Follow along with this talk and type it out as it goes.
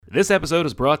This episode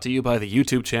is brought to you by the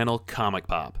YouTube channel Comic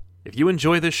Pop. If you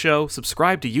enjoy this show,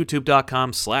 subscribe to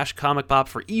youtube.com/comicpop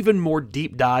for even more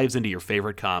deep dives into your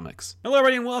favorite comics. Hello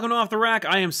everybody and welcome to Off the Rack.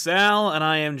 I am Sal and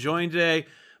I am joined today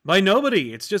by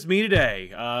nobody. It's just me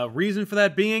today. Reason for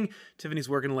that being, Tiffany's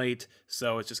working late,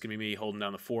 so it's just going to be me holding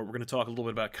down the fort. We're going to talk a little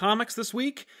bit about comics this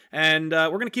week, and we're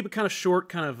going to keep it kind of short,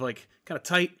 kind of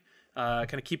tight,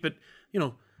 kind of keep it,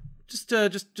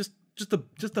 just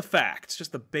the facts,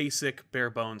 just the basic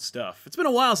bare bones stuff. It's been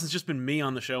a while since it's just been me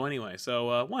on the show anyway,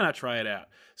 so why not try it out?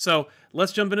 So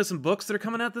let's jump into some books that are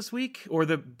coming out this week, or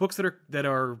the books that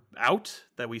are out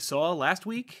that we saw last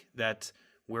week that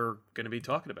we're going to be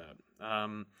talking about.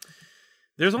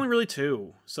 There's only really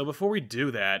two, so before we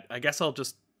do that, I guess I'll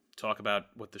just talk about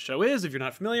what the show is. If you're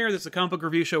not familiar, this is a comic book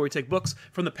review show where we take books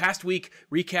from the past week,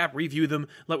 recap, review them,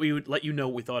 let you know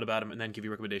what we thought about them, and then give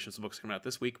you recommendations of books coming out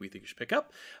this week we think you should pick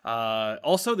up.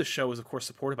 Also, this show is, of course,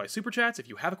 supported by Super Chats. If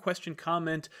you have a question,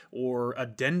 comment, or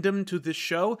addendum to this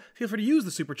show, feel free to use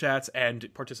the Super Chats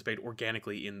and participate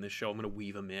organically in this show. I'm going to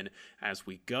weave them in as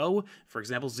we go. For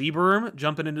example, Z-Berm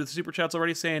jumping into the Super Chats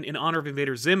already, saying, in honor of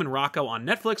Invader Zim and Rocco on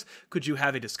Netflix, could you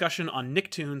have a discussion on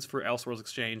Nicktoons for Elseworlds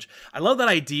Exchange? I love that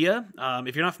idea.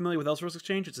 If you're not familiar with Elseworlds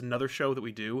Exchange, it's another show that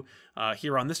we do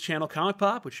here on this channel, Comic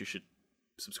Pop, which you should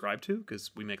subscribe to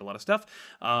because we make a lot of stuff.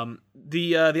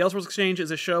 The Elseworlds Exchange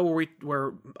is a show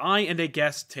where I and a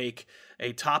guest take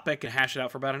a topic and hash it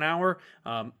out for about an hour.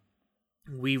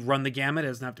 We run the gamut. It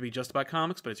doesn't have to be just about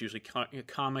comics, but it's usually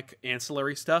comic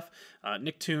ancillary stuff.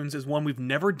 Nicktoons is one we've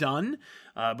never done,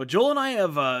 but Joel and I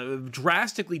have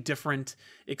drastically different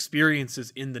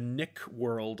experiences in the Nick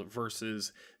world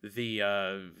versus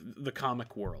the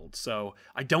comic world. So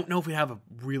I don't know if we have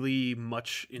really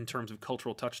much in terms of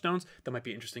cultural touchstones. That might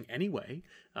be interesting anyway,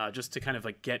 just to kind of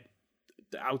like get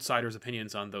the outsiders'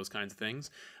 opinions on those kinds of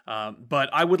things. But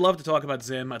I would love to talk about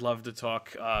Zim. I'd love to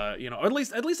talk, or at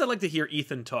least I'd like to hear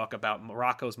Ethan talk about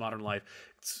Rocco's Modern Life.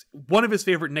 It's one of his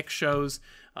favorite Nick shows.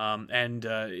 I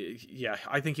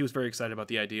think he was very excited about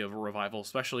the idea of a revival,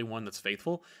 especially one that's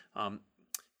faithful.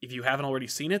 If you haven't already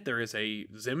seen it, there is a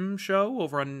Zim show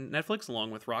over on Netflix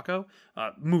along with Rocco.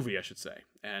 Movie, I should say.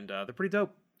 And they're pretty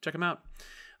dope. Check them out.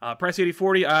 Pricey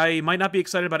 8040, I might not be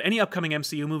excited about any upcoming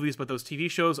MCU movies, but those TV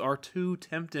shows are too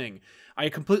tempting. I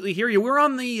completely hear you. We're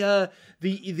on the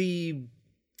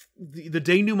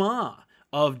denouement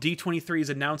of D23's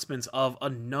announcements of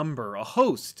a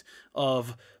host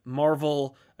of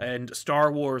Marvel and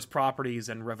Star Wars properties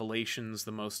and revelations,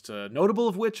 the most notable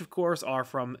of which, of course, are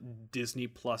from Disney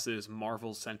Plus's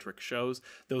Marvel-centric shows.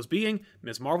 Those being,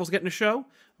 Ms. Marvel's getting a show,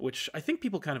 which I think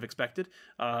people kind of expected.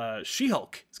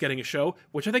 She-Hulk is getting a show,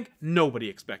 which I think nobody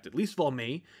expected, least of all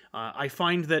me. I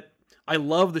find that I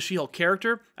love the She-Hulk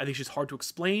character. I think she's hard to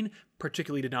explain,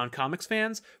 particularly to non-comics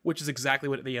fans, which is exactly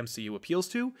what the MCU appeals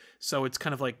to. So it's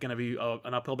kind of like going to be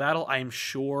an uphill battle. I am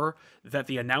sure that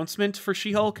the announcement for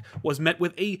She-Hulk was met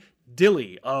with a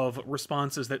dilly of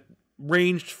responses that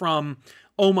ranged from,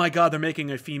 oh my god, they're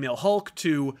making a female Hulk,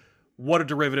 to what a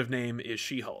derivative name is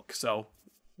She-Hulk. So,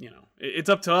 it's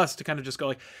up to us to kind of just go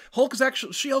like,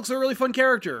 She-Hulk's a really fun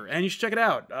character, and you should check it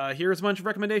out. Here's a bunch of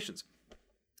recommendations.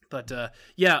 But the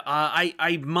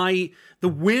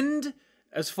wind,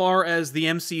 as far as the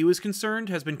MCU is concerned,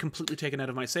 has been completely taken out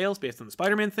of my sails based on the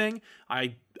Spider-Man thing.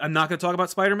 I'm not going to talk about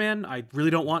Spider-Man. I really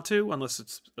don't want to, unless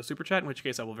it's a super chat, in which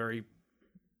case I will very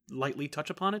lightly touch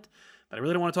upon it. But I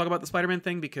really don't want to talk about the Spider-Man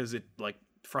thing because it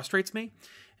frustrates me,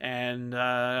 and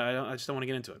I just don't want to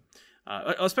get into it.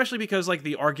 Especially because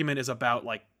the argument is about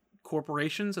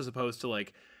corporations as opposed to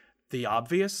the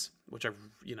obvious, which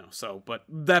But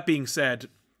that being said,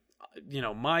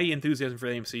 my enthusiasm for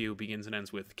the MCU begins and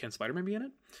ends with, can Spider-Man be in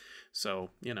it? So,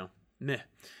 meh.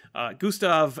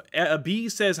 Gustav B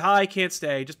says, hi, can't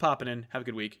stay, just popping in. Have a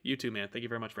good week. You too, man. Thank you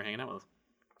very much for hanging out with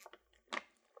us.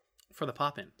 For the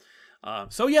pop-in.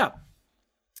 To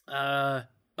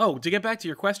get back to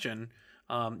your question,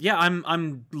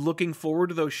 I'm looking forward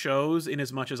to those shows in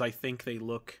as much as I think they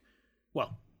look,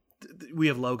 we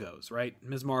have logos, right?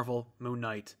 Ms. Marvel, Moon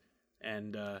Knight,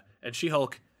 and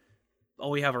She-Hulk. All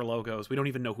we have are logos. We don't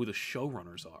even know who the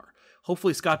showrunners are.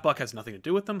 Hopefully Scott Buck has nothing to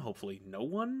do with them. Hopefully no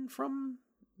one from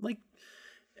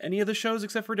any of the shows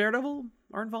except for Daredevil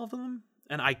are involved in them.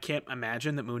 And I can't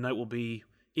imagine that Moon Knight will be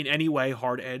in any way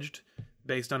hard-edged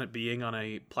based on it being on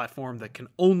a platform that can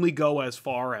only go as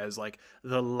far as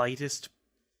the lightest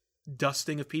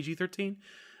dusting of PG-13.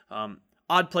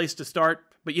 Odd place to start,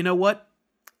 but you know what?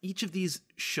 Each of these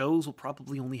shows will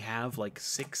probably only have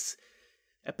 6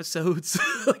 episodes,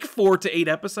 4 to 8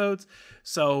 episodes.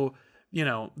 So you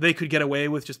know, they could get away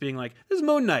with just being like, this is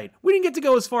Moon Knight. We didn't get to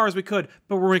go as far as we could,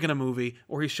 but we're making a movie,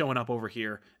 or he's showing up over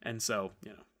here. And so,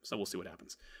 you know, so we'll see what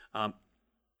happens.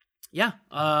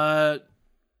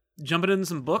 Jumping into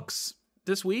some books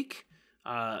this week.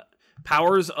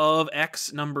 Powers of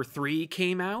X #3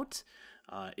 came out.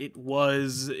 It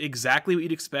was exactly what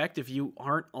you'd expect if you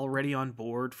aren't already on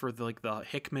board for the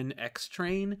Hickman X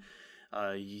train.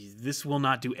 This will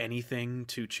not do anything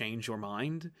to change your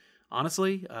mind,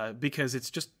 honestly, because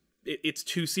it's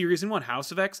 2 series in one.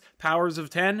 House of X, Powers of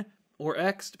 10, or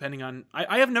X, depending on...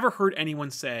 I have never heard anyone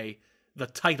say the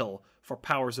title for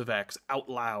Powers of X out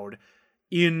loud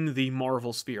in the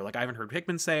Marvel sphere. Like, I haven't heard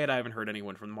Hickman say it. I haven't heard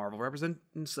anyone from the Marvel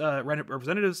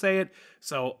representatives say it.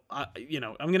 So, you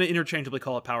know, I'm going to interchangeably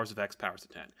call it Powers of X, Powers of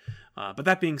 10. But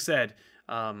that being said,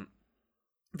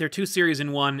 they're 2 series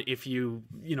in one. If you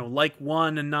know, like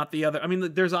one and not the other, I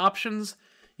mean, there's options.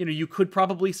 You know, you could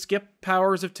probably skip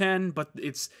Powers of 10, but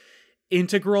it's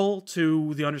integral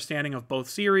to the understanding of both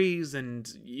series,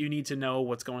 and you need to know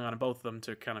what's going on in both of them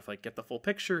to kind of like get the full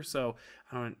picture. So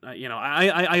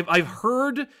I've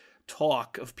heard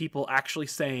talk of people actually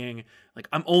saying like,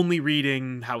 I'm only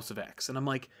reading House of X, and I'm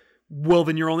like, well,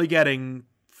 then you're only getting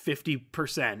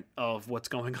 50% of what's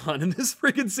going on in this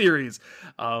freaking series.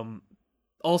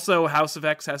 Also, House of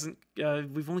X hasn't,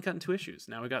 we've only gotten 2 issues.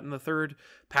 Now we've gotten the 3rd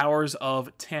Powers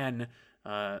of 10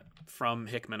 from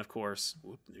Hickman, of course.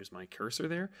 Whoop, there's my cursor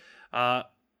there.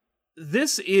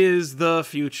 This is the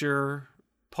future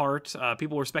part.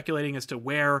 People were speculating as to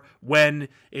where, when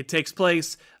it takes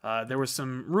place. There was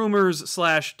some rumors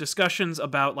 / discussions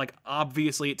about, like,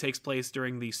 obviously it takes place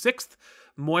during the 6th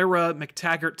Moira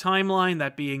McTaggart timeline,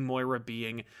 that being Moira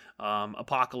being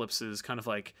Apocalypse's kind of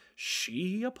like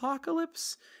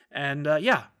she-apocalypse. And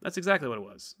yeah, that's exactly what it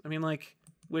was. I mean, like,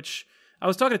 which I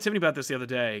was talking to Tiffany about this the other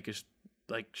day, because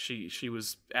like she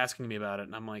was asking me about it,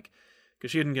 and I'm like,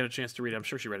 because she didn't get a chance to read it. I'm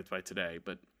sure she read it by today,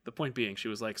 but the point being, she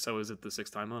was like, so is it the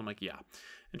 6th timeline? I'm like, yeah.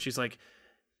 And she's like,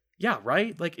 yeah,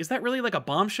 right? Like, is that really like a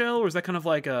bombshell, or is that kind of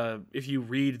like if you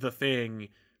read the thing,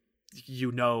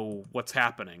 you know what's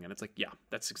happening? And it's like, yeah,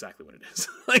 that's exactly what it is.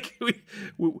 Like,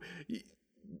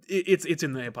 it's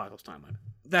in the Apocalypse timeline.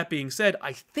 That being said,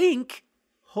 I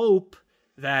hope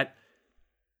that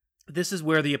this is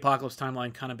where the Apocalypse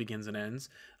timeline kind of begins and ends.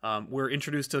 We're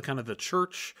introduced to kind of the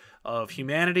Church of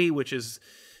Humanity, which is,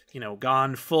 you know,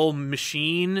 gone full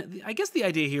machine. I guess the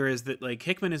idea here is that, like,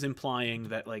 Hickman is implying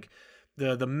that, like,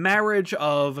 the marriage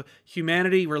of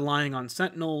humanity relying on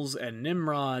Sentinels and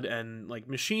Nimrod and, like,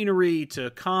 machinery to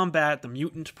combat the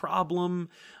mutant problem,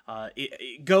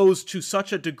 it goes to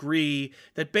such a degree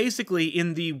that basically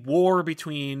in the war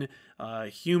between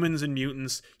humans and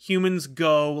mutants, humans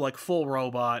go like full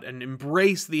robot and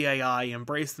embrace the AI,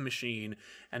 embrace the machine,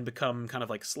 and become kind of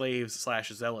like slaves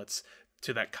 / zealots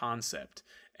to that concept.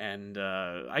 And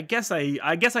I guess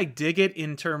I dig it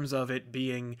in terms of it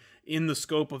being in the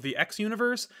scope of the X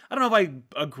universe. I don't know if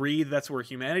I agree that's where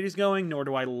humanity's going, nor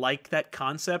do I like that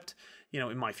concept, you know,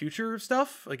 in my future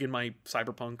stuff, like in my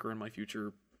cyberpunk or in my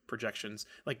future projections,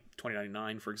 like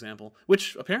 2099, for example,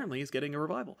 which apparently is getting a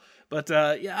revival. But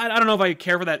yeah, I don't know if I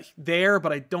care for that there,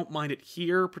 but I don't mind it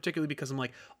here, particularly because I'm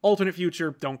like, alternate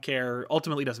future, don't care,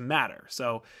 ultimately doesn't matter.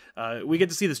 So we get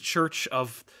to see this Church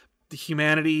of the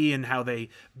Humanity and how they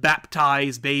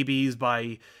baptize babies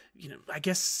by, you know, I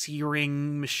guess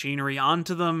searing machinery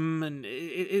onto them, and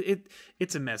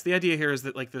it's a mess. The idea here is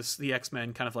that, like, the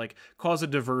X-Men kind of like cause a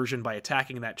diversion by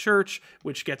attacking that church,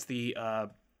 which gets the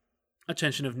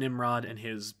attention of Nimrod and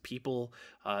his people.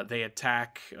 They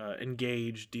attack,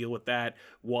 engage, deal with that,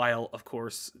 while of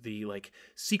course the like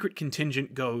secret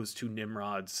contingent goes to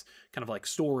Nimrod's kind of like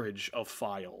storage of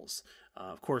files.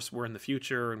 Of course, we're in the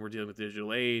future and we're dealing with the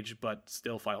digital age, but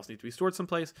still files need to be stored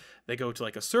someplace. They go to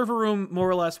like a server room, more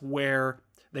or less, where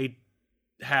they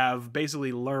have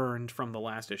basically learned from the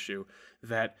last issue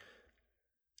that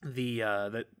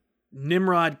that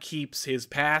Nimrod keeps his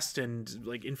past and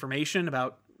like information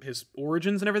about his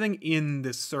origins and everything in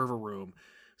this server room.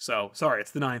 So, sorry,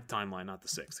 it's the 9th timeline, not the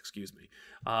 6th, excuse me.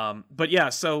 But yeah,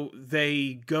 so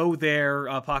they go there,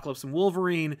 Apocalypse and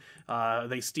Wolverine,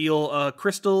 they steal a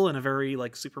crystal in a very,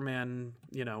 like, Superman,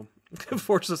 you know,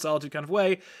 Fortress of Solitude kind of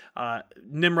way.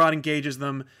 Nimrod engages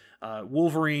them,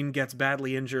 Wolverine gets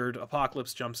badly injured,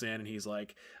 Apocalypse jumps in, and he's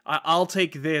like, I'll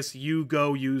take this, you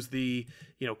go use the,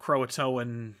 you know,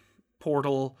 Croatoan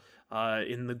portal,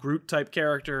 in the Groot type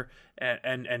character,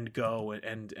 and go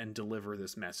and deliver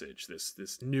this message,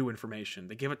 this new information.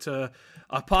 They give it to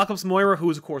Apocalypse Moira,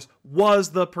 who of course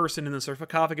was the person in the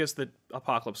sarcophagus that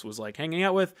Apocalypse was like hanging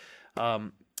out with.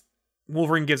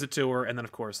 Wolverine gives it to her, and then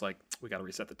of course, like, we got to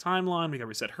reset the timeline, we got to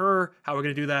reset her. How are we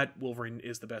going to do that? Wolverine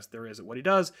is the best there is at what he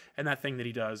does, and that thing that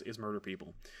he does is murder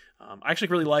people. I actually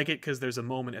really like it because there's a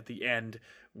moment at the end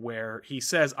where he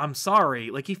says, "I'm sorry."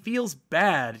 Like, he feels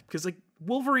bad because, like,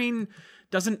 Wolverine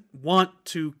doesn't want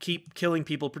to keep killing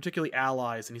people, particularly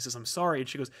allies, and he says, "I'm sorry," and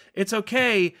she goes, "It's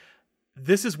okay.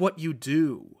 This is what you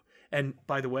do." And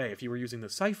by the way, if you were using the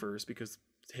ciphers, because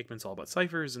Hickman's all about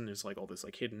ciphers, and there's like all this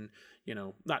like hidden,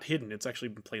 not hidden, it's actually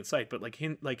in plain sight, but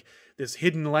like this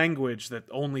hidden language that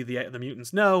only the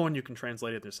mutants know, and you can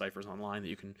translate it. There's ciphers online that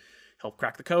you can help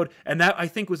crack the code, and that I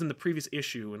think was in the previous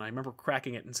issue, and I remember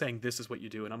cracking it and saying, "This is what you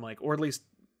do," and I'm like, or at least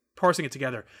parsing it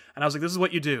together, and I was like, "This is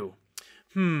what you do."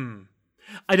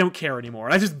 I don't care anymore.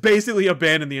 And I just basically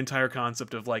abandoned the entire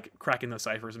concept of like cracking those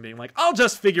ciphers and being like,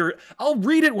 I'll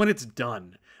read it when it's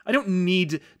done. I don't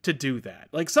need to do that.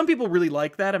 Like, some people really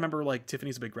like that. I remember like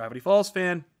Tiffany's a big Gravity Falls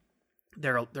fan.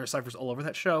 There are ciphers all over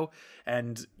that show,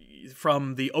 and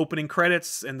from the opening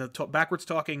credits and the backwards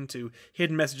talking to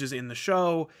hidden messages in the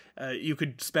show, you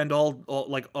could spend all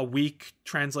like a week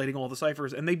translating all the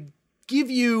ciphers, and they give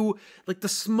you like the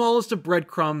smallest of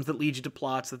breadcrumbs that lead you to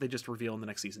plots that they just reveal in the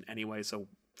next season anyway. So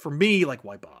for me, like,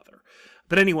 why bother?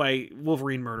 But anyway,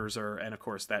 Wolverine murders her, and of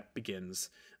course that begins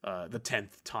the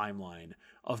 10th timeline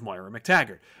of Moira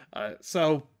McTaggart.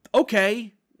 So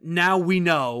okay, now we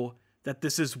know that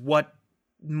this is what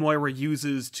Moira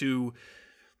uses to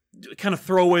kind of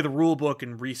throw away the rule book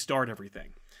and restart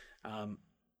everything.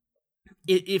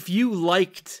 If you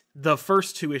liked the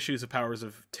first 2 issues of Powers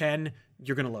of 10,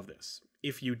 you're going to love this.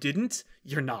 If you didn't,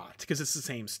 you're not, because it's the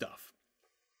same stuff.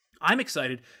 I'm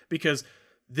excited because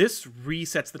this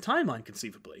resets the timeline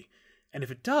conceivably. And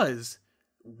if it does,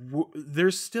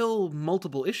 there's still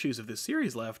multiple issues of this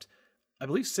series left. I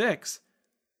believe 6.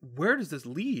 Where does this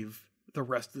leave the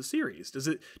rest of the series?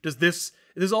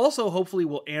 This also hopefully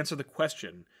will answer the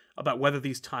question about whether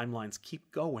these timelines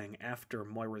keep going after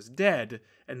Moira's dead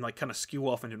and like kind of skew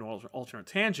off into an alternate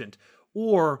tangent,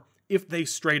 or if they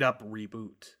straight up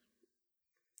reboot.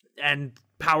 And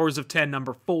Powers of 10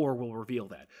 number 4 will reveal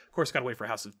that. Of course, gotta wait for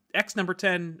House of X number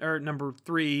 10, or number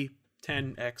 3,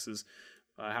 10X is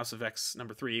House of X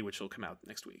number 3, which will come out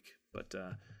next week. But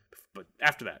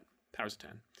after that, Powers of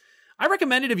 10. I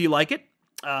recommend it if you like it.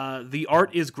 The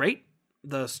art is great.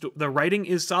 The writing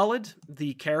is solid.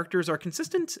 The characters are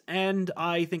consistent, and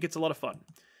I think it's a lot of fun.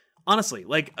 Honestly,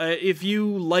 like, if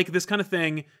you like this kind of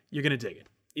thing, you're gonna dig it.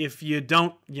 If you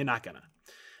don't, you're not gonna.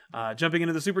 Jumping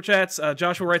into the super chats,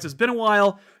 Joshua writes, "It's been a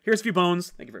while. Here's a few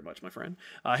bones." Thank you very much, my friend.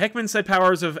 Hickman said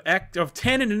Powers of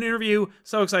 10 in an interview.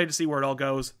 So excited to see where it all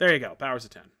goes. There you go, Powers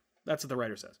of 10. That's what the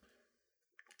writer says.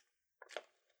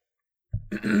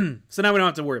 So now we don't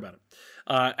have to worry about it.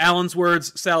 Alan's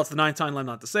words, "Sal, it's the 9th timeline,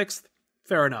 not the 6th.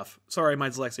 Fair enough. Sorry, my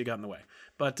dyslexia got in the way.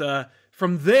 But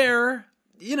from there,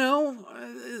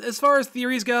 as far as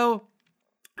theories go,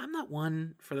 I'm not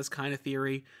one for this kind of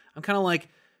theory. I'm kind of like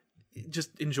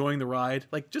just enjoying the ride.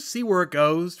 Like, just see where it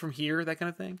goes from here, that kind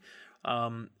of thing.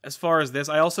 As far as this,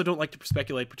 I also don't like to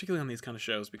speculate, particularly on these kind of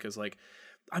shows, because like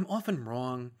I'm often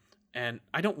wrong, and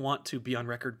I don't want to be on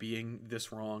record being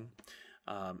this wrong.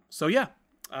 So yeah.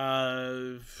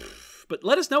 But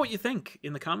let us know what you think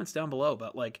in the comments down below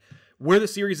about like where the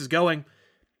series is going.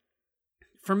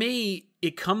 For me,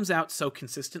 it comes out so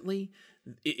consistently.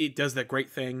 It does that great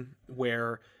thing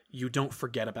where you don't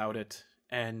forget about it,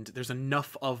 and there's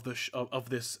enough of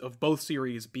of both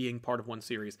series being part of one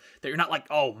series that you're not like,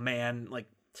 oh man, like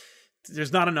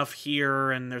there's not enough here,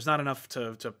 and there's not enough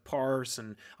to parse,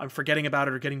 and I'm forgetting about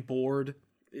it or getting bored.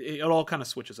 It all kind of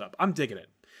switches up. I'm digging it.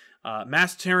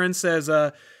 Master Terran says,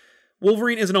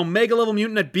 Wolverine is an Omega level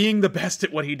mutant at being the best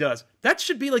at what he does. That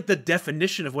should be like the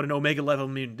definition of what an Omega level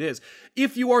mutant is.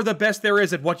 If you are the best there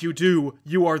is at what you do,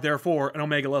 you are therefore an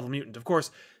Omega level mutant. Of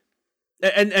course,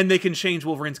 and they can change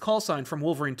Wolverine's call sign from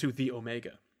Wolverine to the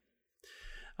Omega.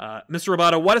 Mr.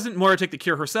 Roboto, why doesn't Moira take the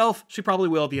cure herself? She probably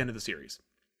will at the end of the series.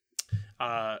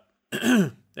 There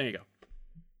you go.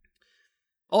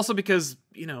 Also because,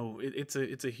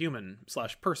 it's a human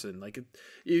 / person. Like,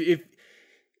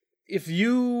 if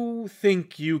you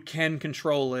think you can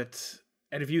control it,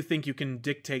 and if you think you can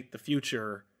dictate the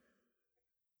future,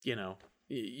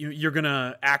 you're going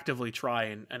to actively try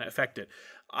and affect it.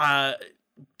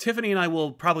 Tiffany and I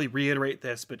will probably reiterate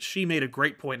this, but she made a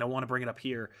great point, and I want to bring it up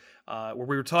here, where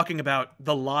we were talking about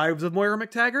the lives of Moira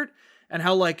McTaggart, and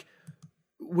how, like,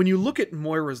 when you look at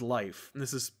Moira's life, and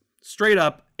this is straight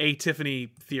up a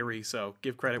Tiffany theory, so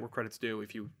give credit where credit's due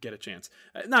if you get a chance.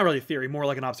 Not really a theory, more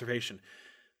like an observation.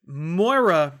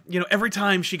 Moira, every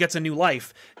time she gets a new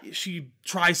life, she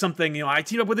tries something. I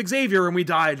teamed up with Xavier and we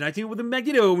died, and I teamed up with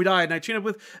Magneto and we died, and I teamed up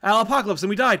with Apocalypse and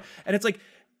we died. And it's like,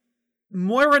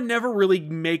 Moira never really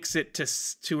makes it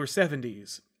to her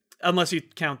 70s, unless you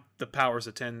count the Powers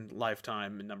of 10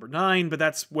 lifetime in number 9, but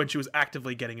that's when she was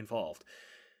actively getting involved.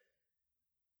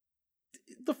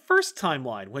 The first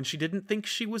timeline, when she didn't think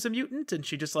she was a mutant and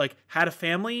she just had a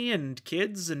family and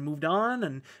kids and moved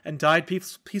on and died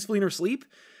peacefully in her sleep,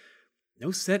 no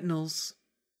Sentinels,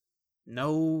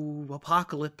 no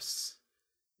Apocalypse,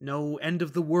 no end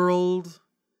of the world.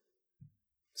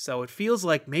 So it feels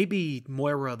like maybe,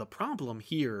 Moira, the problem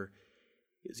here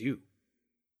is you.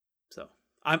 So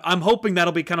I'm hoping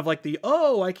that'll be kind of like the,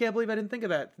 oh, I can't believe I didn't think of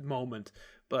that moment.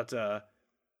 But, who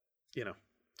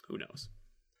knows?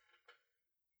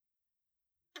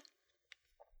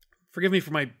 Forgive me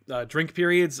for my drink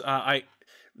periods.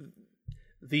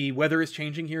 The weather is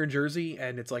changing here in Jersey,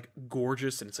 and it's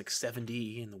gorgeous, and it's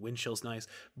 70, and the wind chill's nice,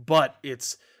 but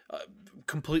it's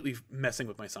completely messing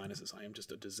with my sinuses. I am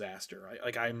just a disaster.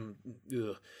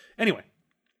 Anyway,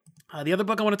 the other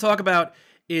book I want to talk about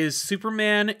is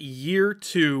Superman Year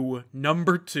 2,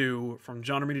 Number 2, from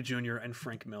John Romita Jr. and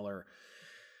Frank Miller.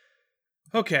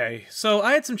 Okay, so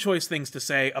I had some choice things to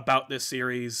say about this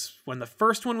series when the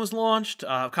first one was launched.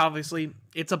 Obviously,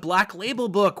 it's a Black Label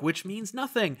book, which means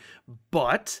nothing.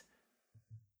 But,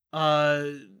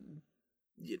 hey,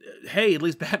 at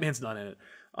least Batman's not in it.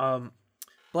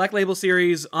 Black Label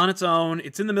series on its own.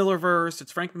 It's in the Millerverse.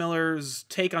 It's Frank Miller's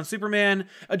take on Superman.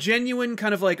 A genuine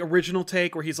kind of original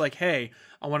take where he's like, hey,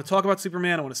 I want to talk about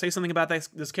Superman. I want to say something about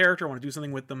this character. I want to do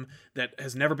something with them that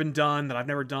has never been done, that I've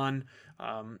never done.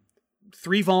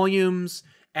 3 volumes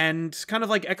and kind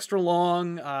of extra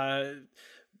long.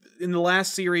 In the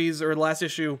last series or the last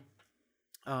issue,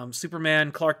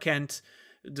 Superman, Clark Kent,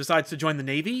 decides to join the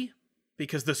Navy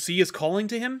because the sea is calling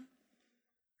to him.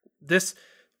 This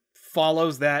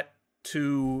follows that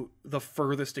to the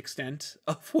furthest extent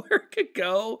of where it could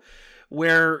go,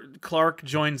 where Clark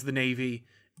joins the Navy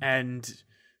and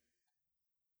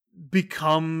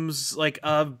becomes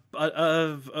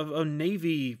a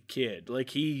Navy kid.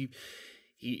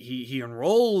 He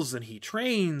enrolls and he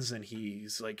trains and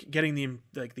he's getting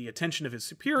the attention of his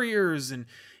superiors, and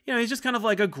he's just kind of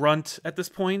a grunt at this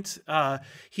point.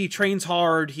 He trains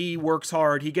hard, he works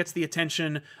hard, he gets the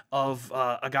attention of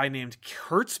a guy named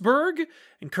Kurtzberg,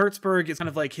 and Kurtzberg is kind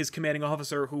of his commanding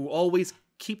officer who always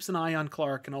keeps an eye on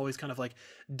Clark and always kind of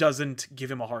doesn't give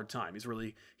him a hard time.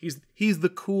 He's the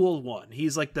cool one.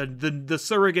 He's the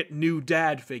surrogate new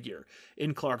dad figure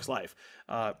in Clark's life.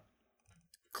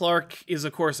 Clark is,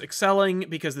 of course, excelling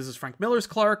because this is Frank Miller's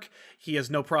Clark. He has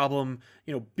no problem,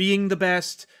 being the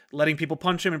best, letting people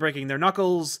punch him and breaking their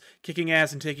knuckles, kicking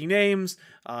ass and taking names,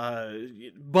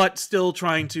 but still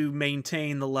trying to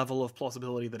maintain the level of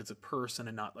plausibility that it's a person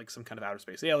and not some kind of outer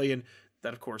space alien.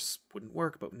 That, of course, wouldn't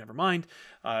work, but never mind.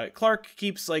 Clark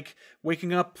keeps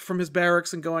waking up from his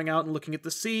barracks and going out and looking at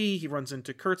the sea. He runs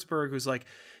into Kurtzberg, who's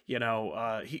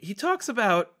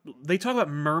they talk about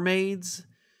mermaids.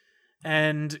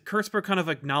 And Kurtzberg kind of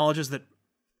acknowledges that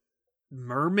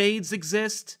mermaids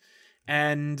exist,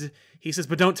 and he says,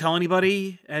 but don't tell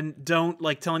anybody, and don't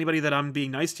tell anybody that I'm being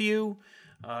nice to you.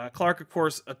 Clark, of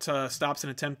course, stops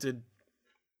an attempted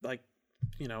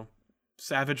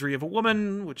savagery of a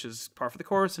woman, which is par for the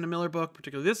course in a Miller book,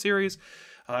 particularly this series.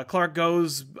 Clark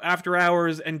goes after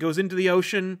hours and goes into the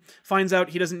ocean, finds out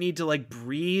he doesn't need to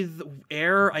breathe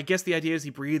air. I guess the idea is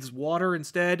he breathes water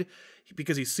instead.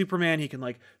 Because he's Superman, he can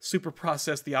super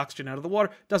process the oxygen out of the water.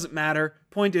 Doesn't matter.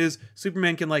 Point is,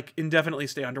 Superman can indefinitely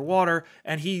stay underwater,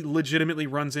 and he legitimately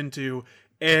runs into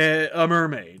a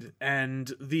mermaid.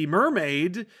 And the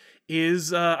mermaid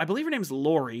is, I believe her name's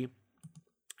Lori.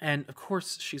 And of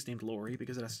course she's named Lori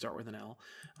because it has to start with an L,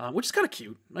 which is kind of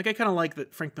cute. I kind of like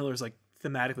that Frank Miller's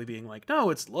thematically being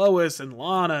no, it's Lois and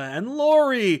Lana and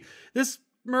Lori, this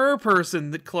mer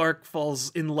person that Clark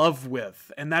falls in love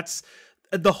with. And that's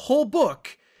the whole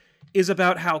book is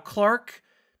about how Clark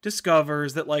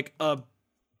discovers that a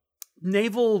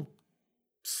naval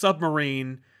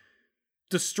submarine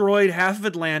destroyed half of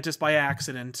Atlantis by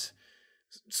accident.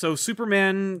 So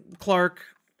Superman Clark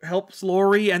helps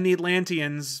Lori and the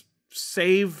Atlanteans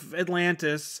save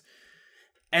Atlantis,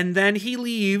 and then he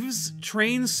leaves,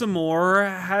 trains some more,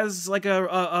 has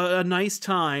a nice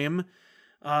time,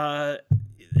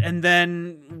 and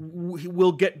then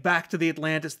we'll get back to the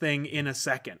Atlantis thing in a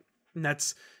second. And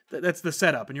that's the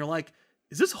setup. And you're like,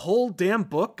 is this whole damn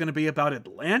book going to be about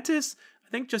Atlantis? I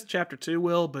think just chapter 2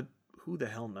 will, but who the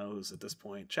hell knows at this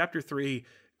point? Chapter 3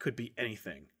 could be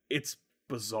anything. It's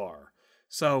bizarre.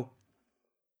 So,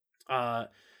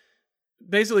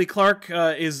 basically Clark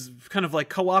is kind of like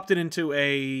co-opted into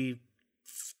a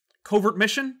covert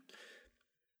mission.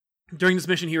 During this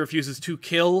mission, he refuses to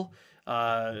kill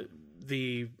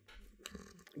the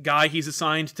guy he's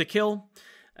assigned to kill,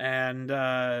 and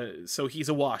so he's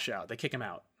a washout. They kick him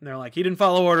out. And they're like, he didn't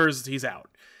follow orders, he's out.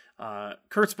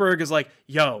 Kurtzberg is like,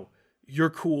 yo, you're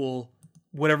cool.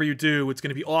 Whatever you do, it's going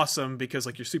to be awesome because,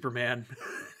 like, you're Superman.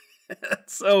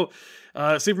 So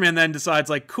Superman then decides,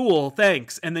 like, cool,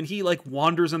 thanks. And then he, like,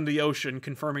 wanders into the ocean,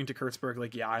 confirming to Kurtzberg,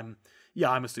 like, yeah, I'm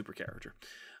a super character.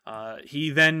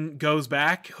 He then goes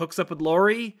back, hooks up with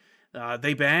Laurie.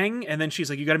 They bang, and then she's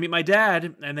like, you gotta meet my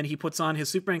dad. And then he puts on his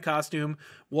Superman costume,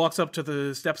 walks up to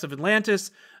the steps of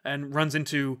Atlantis, and runs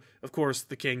into, of course,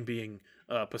 the king being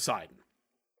Poseidon.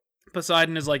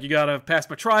 Poseidon is like, you gotta pass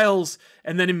my trials,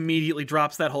 and then immediately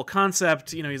drops that whole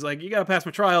concept. You know, he's like, you gotta pass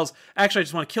my trials. Actually, I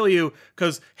just want to kill you,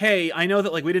 because, hey, I know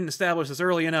that, like, we didn't establish this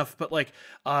early enough, but, like,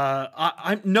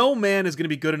 no man is gonna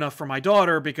be good enough for my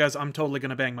daughter, because I'm totally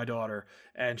gonna bang my daughter,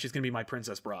 and she's gonna be my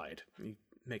princess bride. He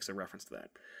makes a reference to that.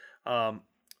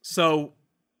 So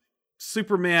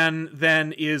Superman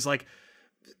then is like,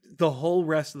 the whole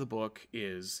rest of the book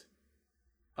is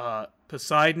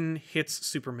Poseidon hits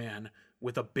Superman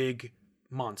with a big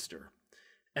monster.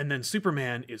 And then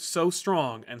Superman is so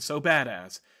strong and so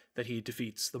badass that he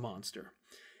defeats the monster.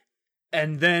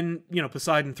 And then, you know,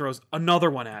 Poseidon throws another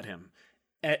one at him.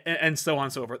 And so on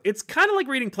and so forth. It's kind of like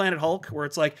reading Planet Hulk, where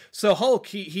it's like, so Hulk,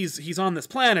 he's on this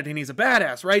planet and he's a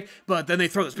badass, right? But then they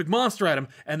throw this big monster at him,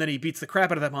 and then he beats the crap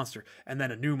out of that monster, and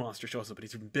then a new monster shows up, and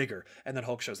he's even bigger, and then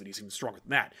Hulk shows that he's even stronger than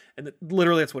that. And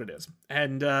literally, that's what it is.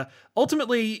 And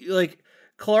ultimately, like,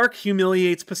 Clark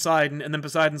humiliates Poseidon, and then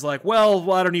Poseidon's like,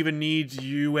 well, I don't even need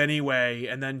you anyway,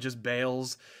 and then just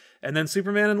bails. And then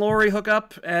Superman and Laurie hook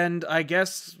up, and I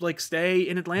guess, like, stay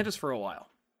in Atlantis for a while.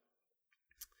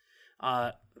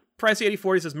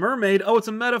 Pricey8040 says, Mermaid, oh, it's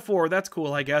a metaphor. That's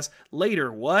cool, I guess.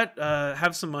 Later, what?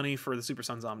 Have some money for the Super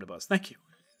Sons Omnibus. Thank you.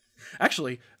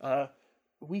 Actually,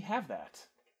 we have that.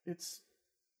 It's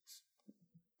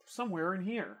somewhere in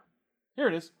here. Here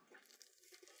it is.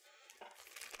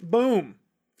 Boom.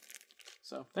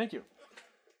 So, thank you.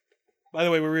 By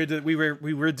the way, we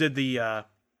redid the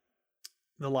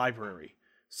library.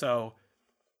 So,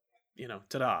 you know,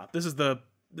 ta-da. This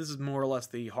is more or less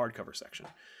the hardcover section.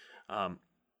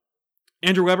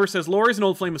 Andrew Weber says, Laurie's an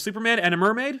old flame of Superman and a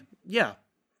mermaid? Yeah.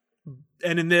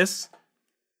 And in this,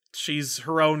 she's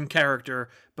her own character,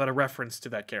 but a reference to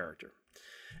that character.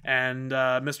 And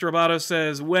Mr. Roboto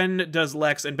says, when does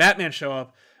Lex and Batman show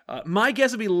up? My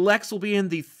guess would be Lex will be in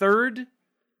the 3rd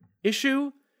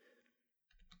issue.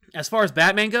 As far as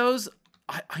Batman goes,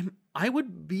 I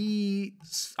would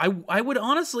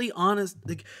honestly,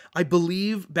 like, I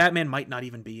believe Batman might not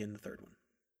even be in the 3rd one.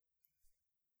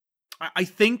 I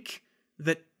think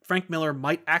that Frank Miller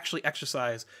might actually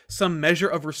exercise some measure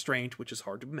of restraint, which is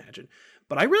hard to imagine,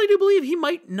 but I really do believe he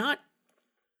might not,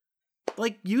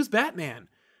 like, use Batman.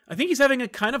 I think he's having a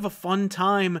kind of a fun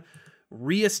time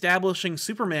reestablishing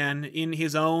Superman in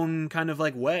his own kind of,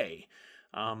 like, way.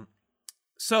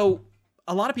 So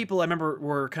a lot of people, I remember,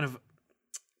 were kind of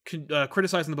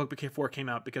criticizing the book before it came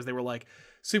out because they were like,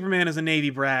 Superman is a Navy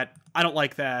brat. I don't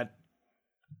like that.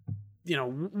 You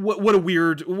know, what a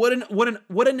weird, what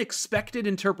an expected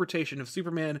interpretation of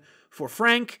Superman for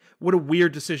Frank. What a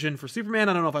weird decision for Superman.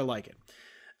 I don't know if I like it.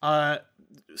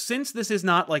 Since this is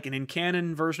not like an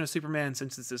in-canon version of Superman,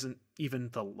 since this isn't even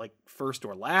the, like, first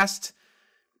or last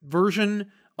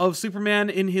version of Superman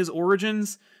in his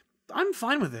origins, I'm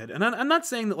fine with it. And I'm not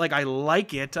saying that, like, I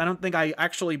like it. I don't think I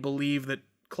actually believe that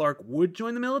Clark would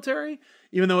join the military,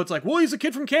 even though it's like, well, he's a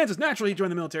kid from Kansas, naturally he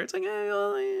joined the military. It's like,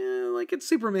 like, it's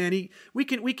Superman. We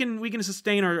can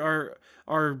sustain our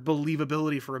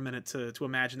believability for a minute to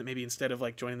imagine that maybe instead of,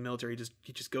 like, joining the military,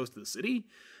 he just goes to the city.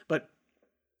 But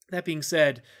that being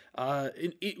said,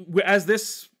 as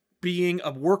this being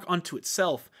a work unto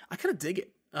itself, I kind of dig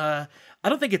it. I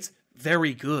don't think it's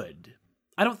very good.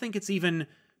 I don't think it's even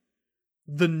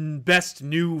the best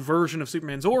new version of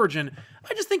Superman's origin.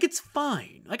 I just think it's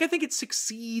fine. Like, I think it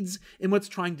succeeds in what it's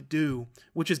trying to do,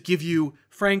 which is give you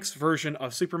Frank's version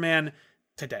of Superman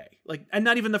today. Like, and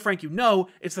not even the Frank you know,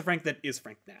 it's the Frank that is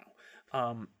Frank now.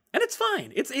 And it's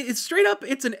fine. It's straight up,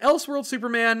 it's an Elseworld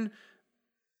Superman,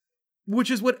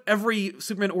 which is what every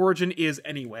Superman origin is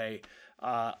anyway.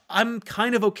 I'm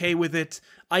kind of okay with it.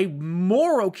 I'm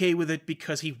more okay with it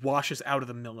because he washes out of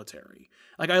the military.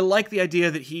 Like, I like the idea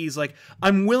that he's like,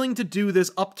 I'm willing to do this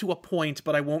up to a point,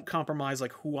 but I won't compromise,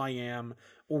 like, who I am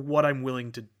or what I'm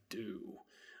willing to do.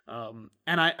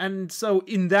 And so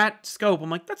in that scope, I'm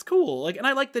like, that's cool. Like, and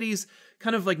I like that he's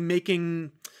kind of, like,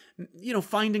 making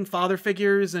finding father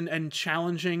figures and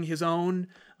challenging his own.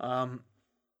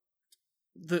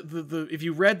 If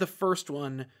you read the first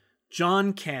one,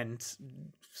 John Kent,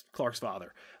 Clark's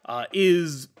father,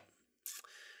 is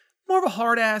more of a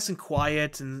hard ass and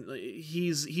quiet, and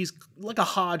he's like a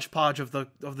hodgepodge of the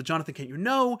Jonathan Kent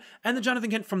and the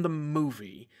Jonathan Kent from the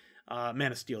movie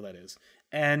Man of Steel, that is.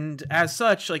 And as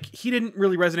such, like, he didn't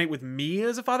really resonate with me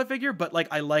as a father figure, but like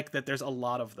I like that there's a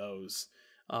lot of those.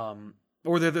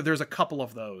 Or there's a couple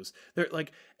of those. There,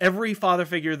 like, every father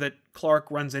figure that Clark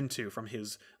runs into, from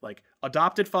his like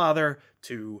adopted father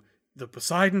to the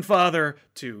Poseidon father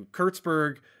to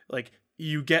Kurtzberg, like,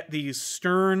 you get these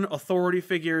stern authority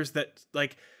figures that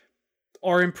like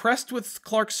are impressed with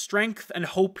Clark's strength and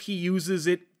hope he uses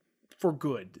it for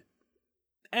good.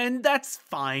 And that's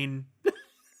fine.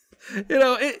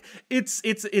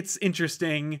 It's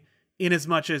interesting in as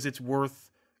much as it's worth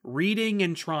reading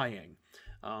and trying.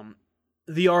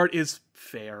 The art is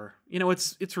fair.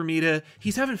 It's Romita.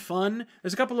 He's having fun.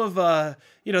 There's a couple of,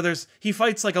 he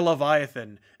fights like a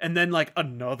Leviathan, and then like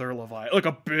another Leviathan, like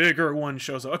a bigger one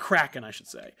shows up, a Kraken, I should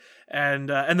say. And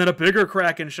then a bigger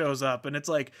Kraken shows up, and it's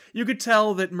like, you could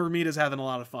tell that Romita's having a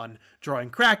lot of fun drawing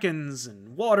Krakens and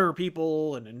water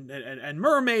people and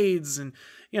mermaids, and,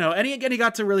 and he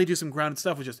got to really do some grounded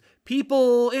stuff with just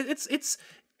people. It's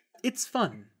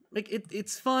fun. Like,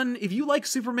 it's fun. If you like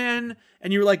Superman,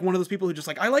 and you're like one of those people who just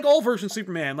like, I like all versions of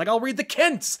Superman, like, I'll read the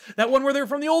Kents, that one where they're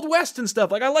from the Old West and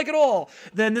stuff, like, I like it all,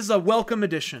 then this is a welcome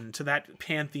addition to that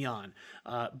pantheon.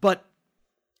 But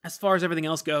as far as everything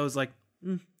else goes, like,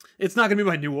 it's not going to be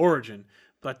my new origin.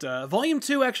 But Volume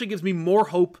 2 actually gives me more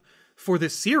hope for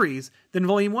this series than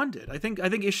Volume 1 did. I think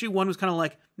Issue 1 was kind of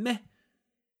like, meh.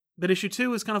 But Issue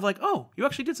 2 is kind of like, oh, you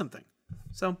actually did something.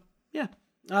 So, yeah.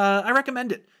 I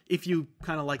recommend it if you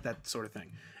kind of like that sort of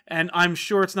thing. And I'm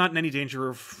sure it's not in any danger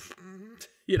of,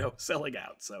 selling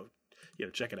out. So,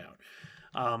 check it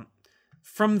out.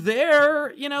 From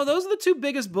there, those are the two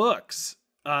biggest books.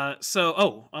 I'm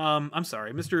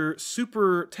sorry. Mr.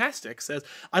 Supertastic says,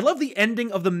 I love the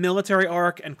ending of the military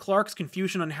arc and Clark's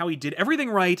confusion on how he did everything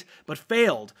right, but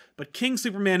failed. But King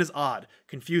Superman is odd.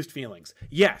 Confused feelings.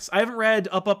 Yes, I haven't read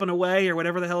Up, and Away, or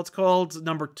whatever the hell it's called,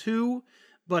 number 2.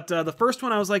 But the first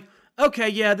one, I was like, okay,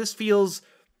 yeah, this feels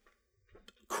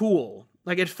cool.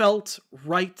 Like, it felt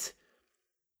right,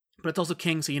 but it's also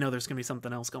King, so there's going to be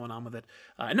something else going on with it.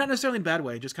 And not necessarily in a bad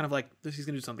way, just kind of like, he's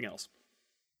going to do something else.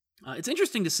 It's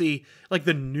interesting to see, like,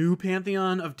 the new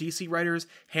pantheon of DC writers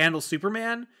handle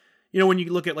Superman. When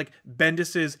you look at, like,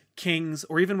 Bendis's, King's,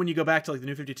 or even when you go back to, like, the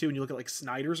New 52 and you look at, like,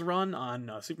 Snyder's run on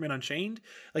Superman Unchained,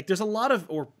 like, there's a lot of,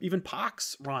 or even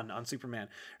Pac's run on Superman,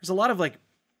 there's a lot of, like,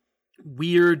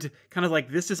 weird, kind of like,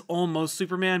 this is almost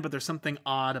Superman, but there's something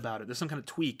odd about it. There's some kind of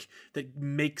tweak that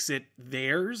makes it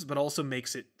theirs, but also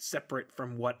makes it separate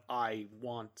from what I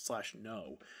want /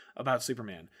 know about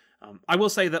Superman. I will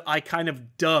say that I kind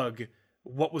of dug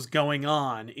what was going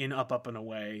on in Up, and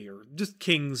Away, or just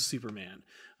King's Superman.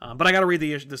 But I got to read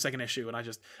the second issue, and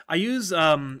I use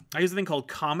a thing called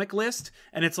Comic List,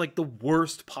 and it's like the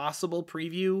worst possible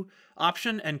preview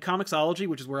option. And Comixology,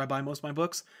 which is where I buy most of my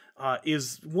books,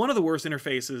 is one of the worst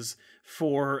interfaces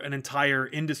for an entire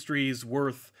industry's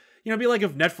worth. It'd be like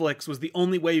if Netflix was the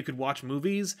only way you could watch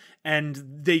movies, and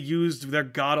they used their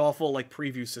god-awful, like,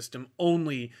 preview system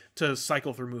only to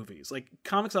cycle through movies. Like,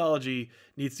 Comixology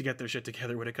needs to get their shit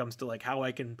together when it comes to, like, how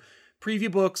I can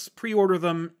preview books, pre-order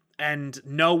them, and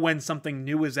know when something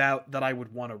new is out that I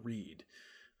would want to read.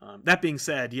 That being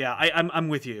said, yeah, I'm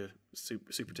with you,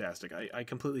 Supertastic. I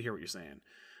completely hear what you're saying.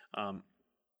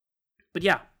 But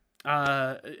yeah,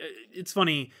 it's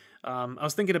funny. I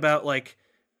was thinking about, like,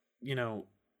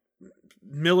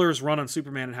 Miller's run on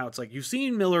Superman, and how it's like, you've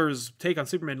seen Miller's take on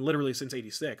Superman literally since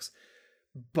 86,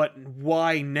 but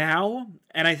why now?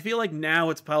 And I feel like now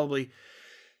it's probably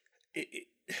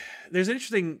there's an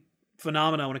interesting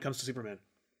phenomenon when it comes to Superman,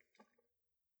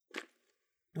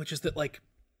 which is that, like,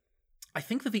 I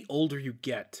think that the older you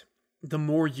get, the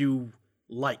more you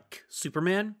like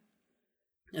Superman,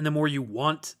 and the more you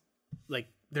want, like,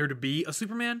 there to be a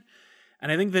Superman.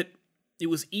 And I think that it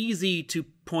was easy to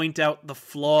point out the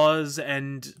flaws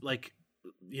and, like,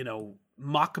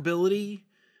 mockability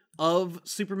of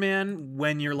Superman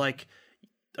when you're, like,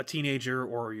 a teenager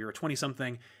or you're a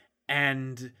 20-something.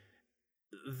 And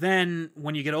then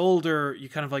when you get older, you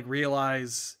kind of, like,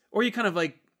 realize, or you kind of,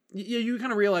 like, you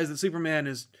kind of realize that Superman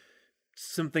is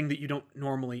something that you don't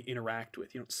normally interact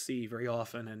with. You don't see very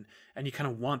often, and you kind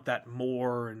of want that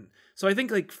more. And so I think,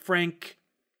 like, Frank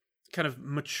kind of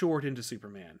matured into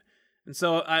Superman. And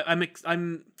so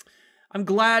I'm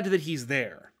glad that he's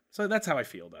there. So that's how I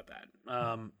feel about that.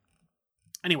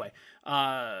 Anyway,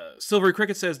 Silvery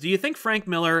Cricket says, do you think Frank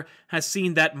Miller has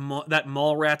seen that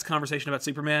Mallrats conversation about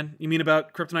Superman? You mean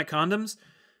about kryptonite condoms?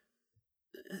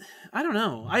 I don't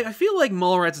know. I feel like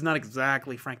Mallrats is not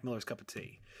exactly Frank Miller's cup of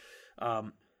tea.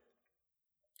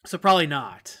 So probably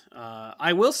not.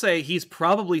 I will say he's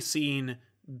probably seen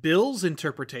Bill's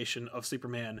interpretation of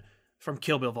Superman from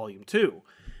Kill Bill Volume 2.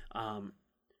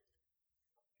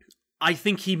 I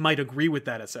think he might agree with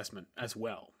that assessment as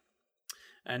well.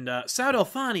 And Saud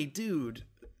Alfani, dude,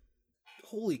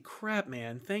 holy crap,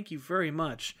 man. Thank you very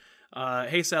much.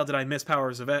 Hey, Sal, did I miss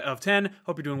Powers of 10?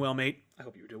 Hope you're doing well, mate. I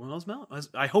hope you're doing well as well.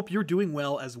 I hope you're doing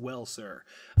well as well, sir.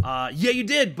 Yeah, you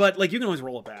did, but like you can always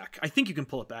roll it back. I think you can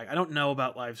pull it back. I don't know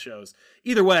about live shows.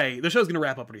 Either way, the show's going to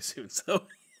wrap up pretty soon, so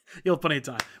you'll have plenty of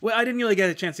time. Well, I didn't really get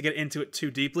a chance to get into it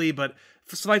too deeply, but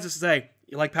suffice it to say,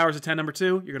 you like Powers of 10 number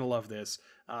 2? You're going to love this.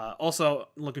 Also,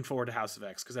 looking forward to House of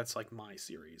X, because that's like my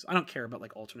series. I don't care about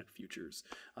like alternate futures,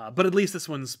 but at least this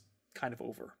one's kind of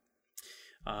over.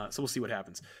 So we'll see what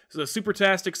happens. So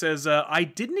Supertastic says, I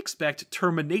didn't expect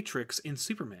Terminatrix in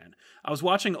Superman. I was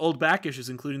watching old back issues,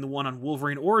 including the one on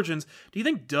Wolverine Origins. Do you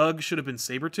think Doug should have been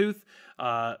Sabretooth?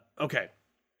 Okay.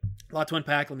 A lot to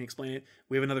unpack. Let me explain it.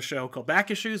 We have another show called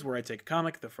Back Issues, where I take a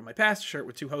comic from my past, share it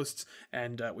with two hosts,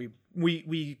 and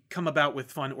we come about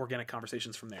with fun, organic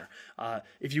conversations from there.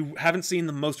 If you haven't seen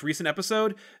the most recent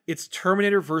episode, it's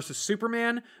Terminator versus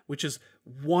Superman, which is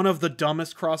one of the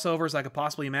dumbest crossovers I could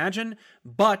possibly imagine.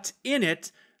 But in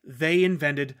it, they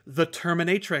invented the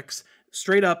Terminatrix.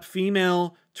 Straight up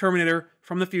female Terminator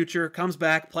from the future, comes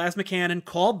back, plasma cannon,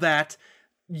 called that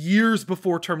years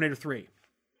before Terminator 3.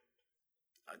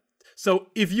 So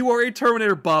if you are a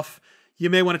Terminator buff,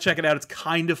 you may want to check it out. It's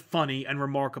kind of funny and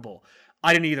remarkable.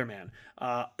 I didn't either, man.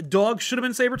 Dog should have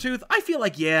been Sabretooth. I feel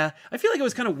like, yeah. I feel like it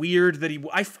was kind of weird that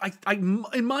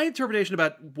in my interpretation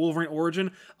about Wolverine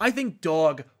Origin, I think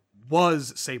Dog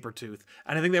was Sabretooth.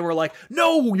 And I think they were like,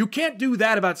 no, you can't do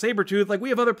that about Sabretooth. Like, we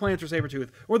have other plans for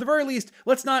Sabretooth. Or at the very least,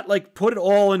 let's not, like, put it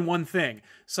all in one thing.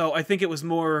 So I think it was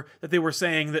more that they were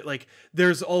saying that, like,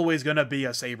 there's always gonna be a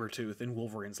Sabretooth in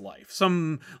Wolverine's life.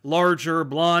 Some larger,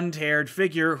 blonde-haired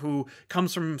figure who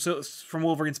comes from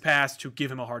Wolverine's past to give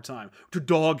him a hard time. To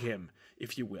dog him,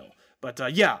 if you will.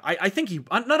 But yeah, I think he,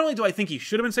 not only do I think he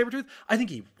should have been Sabretooth, I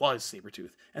think he was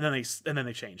Sabretooth. And then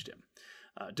they changed him.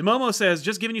 Demomo says,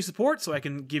 just giving you support so I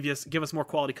can give us more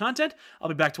quality content. I'll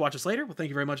be back to watch this later. Well, thank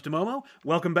you very much, Demomo.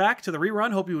 Welcome back to the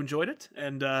rerun. Hope you enjoyed it.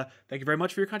 And thank you very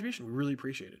much for your contribution. We really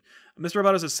appreciate it. Mr.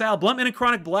 Roboto says, Sal, Bluntman and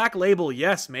Chronic Black Label.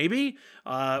 Yes, maybe.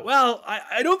 Well,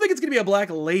 I don't think it's going to be a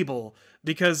Black Label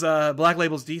because Black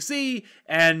Label's DC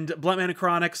and Bluntman and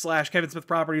Chronic / Kevin Smith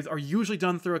properties are usually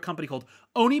done through a company called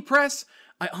Oni Press.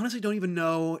 I honestly don't even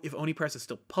know if Oni Press is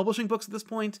still publishing books at this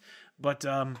point, but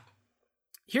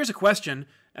here's a question,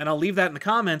 and I'll leave that in the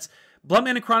comments.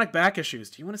 Bluntman and Chronic back issues.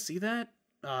 Do you want to see that?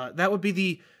 That would be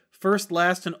the first,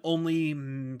 last, and only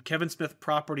Kevin Smith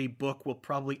property book we'll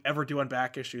probably ever do on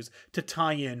back issues to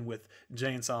tie in with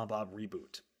Jay and Silent Bob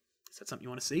reboot. Is that something you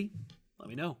want to see? Let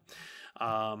me know.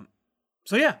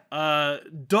 So yeah,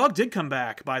 Dog did come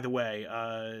back, by the way,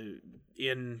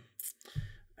 in,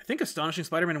 I think, Astonishing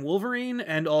Spider-Man and Wolverine,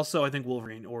 and also, I think,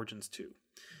 Wolverine Origins 2.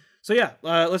 So yeah,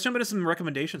 let's jump into some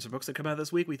recommendations for books that come out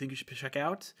this week we think you should check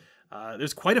out.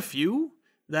 There's quite a few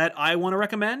that I want to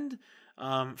recommend.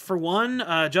 For one,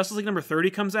 Justice League number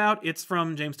 30 comes out. It's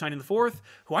from James Tynion IV,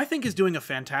 who I think is doing a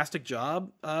fantastic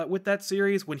job with that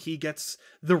series when he gets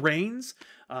the reins.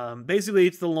 Basically,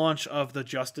 it's the launch of the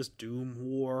Justice Doom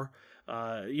War.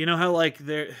 You know how like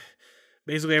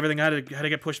basically everything had to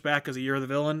get pushed back because of Year of the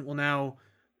Villain? Well, now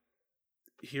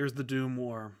here's the Doom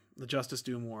War. The Justice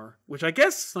Doom War, which I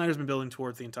guess Snyder's been building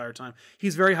towards the entire time.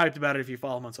 He's very hyped about it if you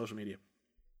follow him on social media.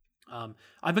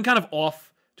 I've been kind of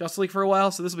off Justice League for a while,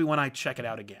 so this will be when I check it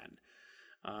out again.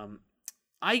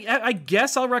 I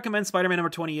guess I'll recommend Spider-Man number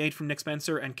 28 from Nick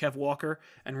Spencer and Kev Walker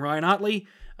and Ryan Otley.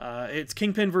 It's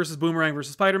Kingpin versus Boomerang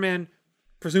versus Spider-Man,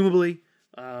 presumably.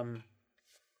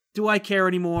 Do I care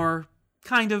anymore?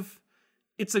 Kind of.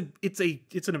 It's an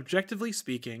objectively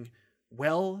speaking,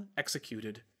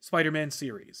 well-executed Spider-Man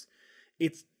series.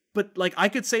 But like I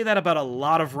could say that about a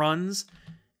lot of runs,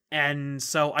 and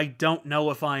so I don't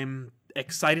know if I'm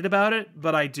excited about it,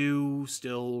 but I do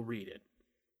still read it.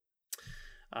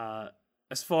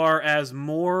 As far as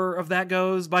more of that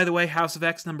goes, by the way, House of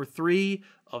X number 3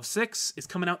 of 6 is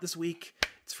coming out this week.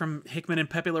 It's from Hickman and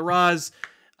Pepe Larraz.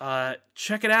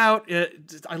 Check it out.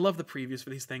 I love the previews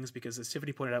for these things because, as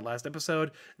Tiffany pointed out last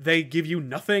episode, they give you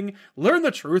nothing. Learn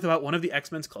the truth about one of the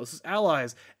X-Men's closest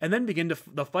allies, and then begin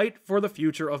the fight for the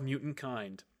future of mutant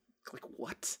kind. Like,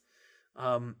 what?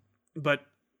 But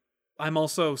I'm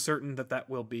also certain that that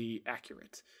will be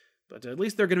accurate. But at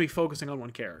least they're going to be focusing on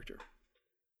one character.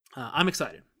 I'm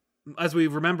excited. As we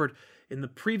remembered in the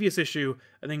previous issue,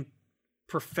 I think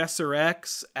Professor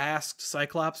X asked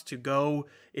Cyclops to go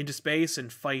into space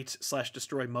and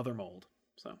fight/destroy Mother Mold.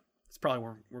 So that's probably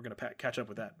where we're going to catch up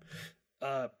with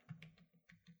that.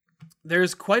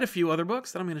 There's quite a few other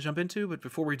books that I'm going to jump into, but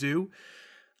before we do,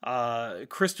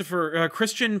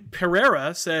 Christian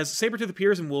Pereira says Sabretooth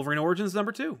appears in Wolverine Origins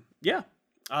 #2. Yeah.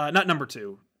 Not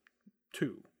 #2.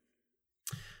 2.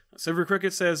 Silver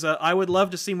Cricket says, I would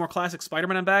love to see more classic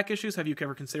Spider-Man on back issues. Have you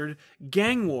ever considered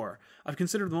Gang War? I've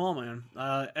considered them all, man.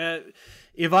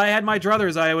 If I had my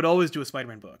druthers, I would always do a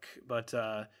Spider-Man book. But,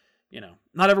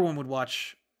 not everyone would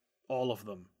watch all of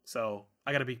them. So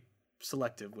I got to be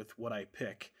selective with what I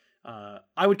pick.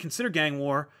 I would consider Gang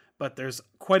War, but there's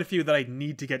quite a few that I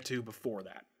need to get to before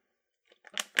that.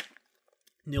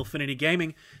 Neilfinity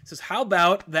Gaming says, how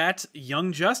about that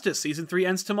Young Justice Season 3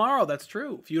 ends tomorrow? That's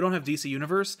true. If you don't have DC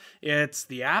Universe, it's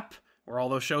the app where all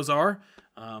those shows are.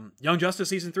 Young Justice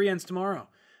Season 3 ends tomorrow.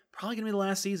 Probably going to be the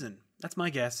last season. That's my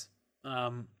guess.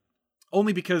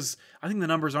 Only because I think the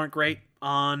numbers aren't great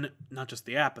on not just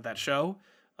the app, but that show.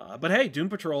 But hey, Doom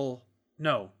Patrol,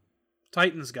 no.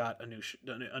 Titans got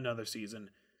another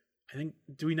season.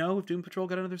 Do we know if Doom Patrol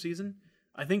got another season?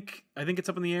 I think it's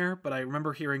up in the air, but I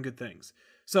remember hearing good things.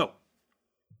 So,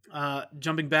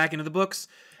 jumping back into the books,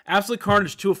 Absolute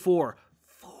Carnage 2 of 4.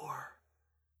 4.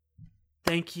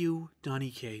 Thank you,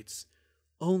 Donny Cates.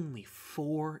 Only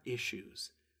 4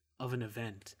 issues of an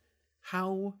event.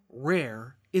 How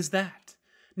rare is that?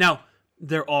 Now,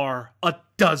 there are a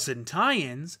dozen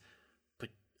tie-ins, but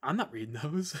I'm not reading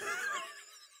those.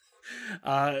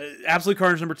 Absolute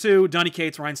Carnage #2, Donny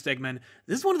Cates, Ryan Stegman.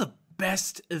 This is one of the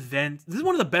best events. This is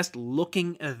one of the best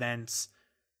looking events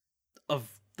of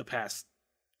the past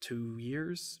 2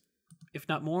 years, if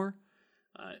not more.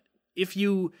 If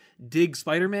you dig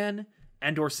Spider-Man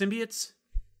and or symbiotes,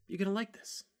 you're gonna like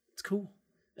this. It's cool,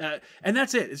 and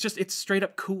that's it. It's straight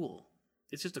up cool.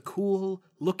 It's just a cool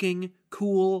looking,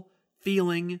 cool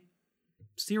feeling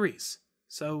series.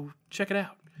 So check it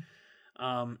out.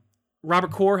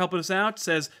 Robert Core helping us out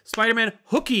says Spider-Man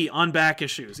Hooky on back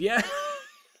issues. Yeah.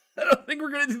 I don't think we're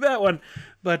gonna do that one,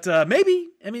 but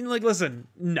maybe. I mean, listen,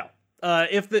 no.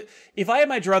 If I had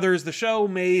my druthers, the show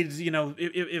made,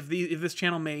 if this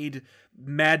channel made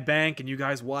Mad Bank and you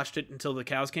guys watched it until the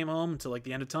cows came home, until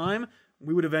the end of time,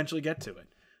 we would eventually get to it.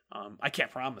 I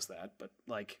can't promise that, but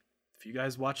if you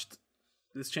guys watched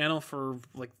this channel for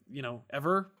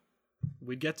ever,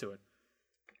 we'd get to it.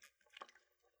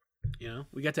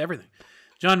 We get to everything.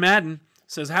 John Madden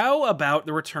says, how about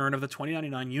the return of the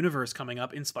 2099 universe coming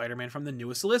up in Spider-Man from the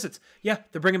newest solicits? Yeah,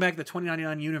 they're bringing back the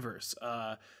 2099 universe.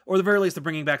 Or at the very least, they're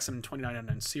bringing back some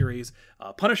 2099 series.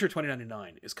 Punisher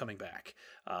 2099 is coming back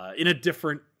in a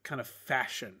different kind of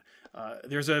fashion.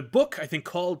 There's a book, I think,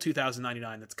 called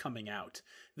 2099 that's coming out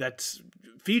that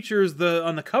features,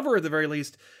 on the cover at the very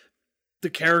least,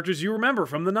 the characters you remember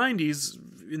from the 90s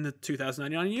in the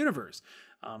 2099 universe.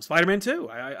 Spider-Man 2.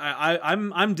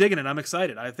 I'm digging it. I'm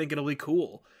excited. I think it'll be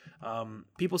cool.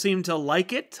 People seem to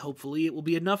like it. Hopefully it will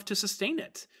be enough to sustain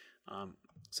it.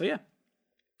 So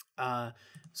yeah.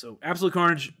 So Absolute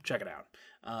Carnage, check it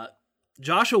out.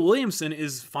 Joshua Williamson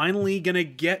is finally gonna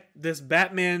get this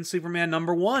Batman Superman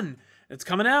 #1. It's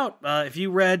coming out. If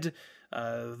you read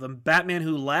The Batman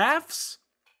Who Laughs,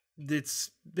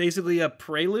 it's basically a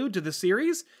prelude to the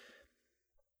series.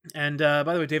 And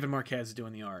by the way, David Marquez is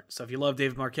doing the art. So if you love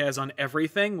David Marquez on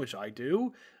everything, which I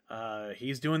do,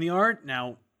 he's doing the art.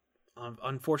 Now,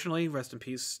 unfortunately, rest in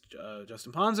peace,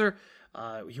 Justin Ponzer.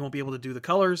 He won't be able to do the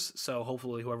colors, so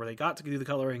hopefully whoever they got to do the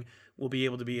coloring will be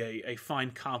able to be a fine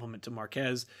compliment to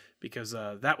Marquez, because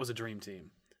that was a dream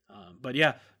team. But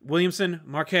yeah, Williamson,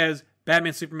 Marquez,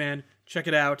 Batman, Superman, check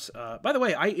it out. By the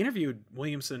way, I interviewed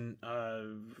Williamson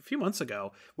a few months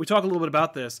ago. We talked a little bit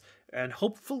about this, and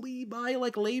hopefully by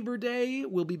Labor Day,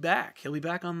 we'll be back. He'll be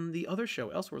back on the other show,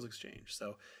 Elseworlds Exchange.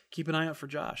 So keep an eye out for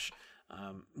Josh.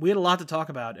 We had a lot to talk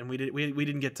about, and we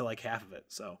didn't get to half of it.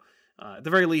 So at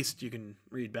the very least, you can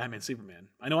read Batman, Superman.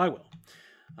 I know I will.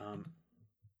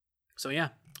 So yeah.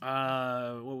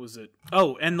 What was it?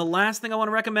 Oh, and the last thing I want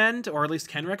to recommend, or at least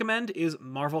can recommend, is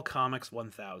Marvel Comics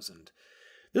 1000.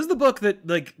 This is the book that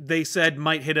they said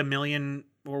might hit 1 million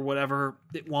or whatever.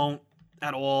 It won't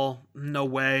at all. No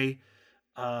way.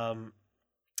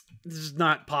 This is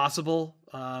not possible,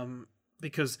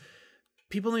 because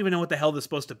people don't even know what the hell this is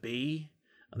supposed to be.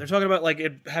 They're talking about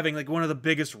it having one of the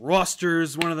biggest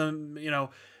rosters, one of the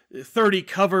 30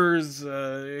 covers,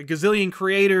 a gazillion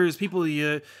creators, people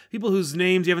whose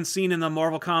names you haven't seen in the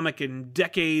Marvel comic in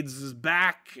decades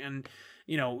back, and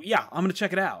yeah, I'm gonna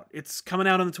check it out. It's coming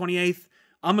out on the 28th.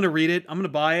 I'm gonna read it. I'm gonna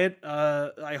buy it.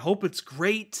 I hope it's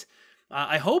great.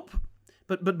 I hope,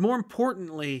 but more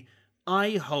importantly,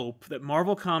 I hope that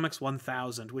Marvel Comics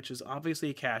 1000, which is obviously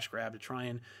a cash grab to try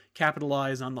and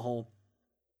capitalize on the whole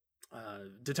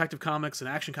Detective Comics and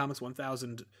Action Comics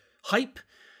 1000 hype.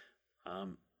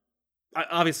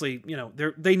 Obviously,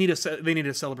 they need a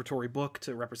celebratory book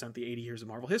to represent the 80 years of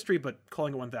Marvel history, but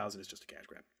calling it 1000 is just a cash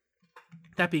grab.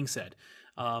 That being said,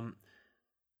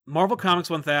 Marvel Comics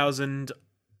 1000,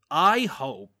 I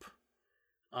hope,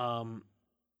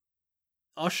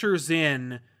 ushers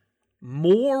in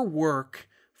more work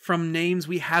from names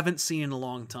we haven't seen in a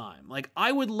long time. Like,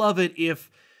 I would love it if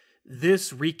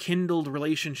this rekindled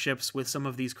relationships with some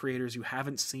of these creators you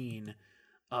haven't seen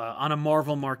on a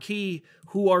Marvel marquee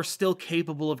who are still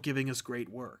capable of giving us great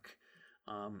work.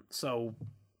 So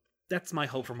that's my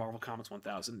hope for Marvel Comics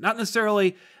 1000. Not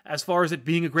necessarily as far as it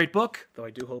being a great book, though I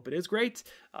do hope it is great.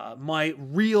 My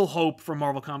real hope for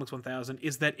Marvel Comics 1000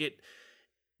 is that it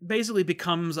basically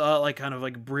becomes kind of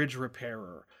like bridge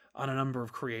repairer on a number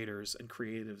of creators and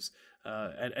creatives,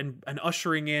 and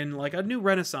ushering in like a new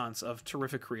renaissance of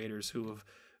terrific creators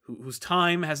whose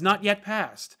time has not yet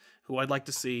passed, who I'd like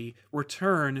to see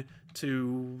return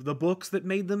to the books that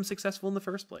made them successful in the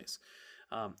first place.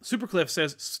 Supercliff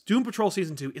says Doom Patrol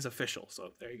Season 2 is official,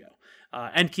 so there you go.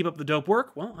 And keep up the dope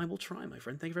work. Well, I will try, my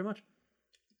friend. Thank you very much.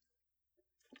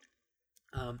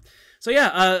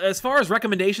 As far as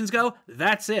recommendations go,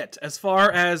 that's it. As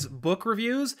far as book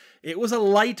reviews, it was a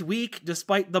light week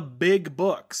despite the big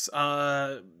books.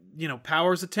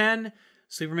 Powers of 10,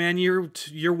 Superman Year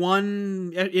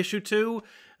 1, Issue 2.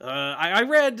 I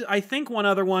read, I think, one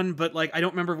other one, but I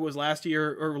don't remember if it was last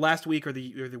year or last week or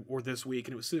this week,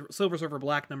 and it was Silver Surfer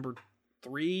Black number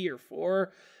 3 or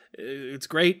 4. It's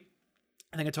great.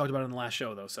 I think I talked about it in the last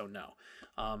show, though, so no.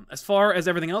 As far as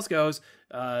everything else goes,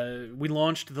 we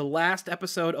launched the last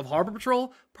episode of Harbor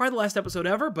Patrol, probably the last episode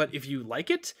ever, but if you like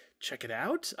it, check it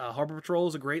out. Harbor Patrol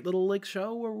is a great little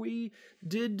show where we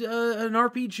did an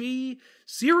RPG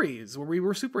series where we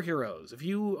were superheroes. If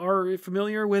you are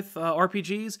familiar with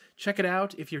RPGs, check it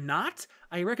out. If you're not,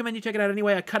 I recommend you check it out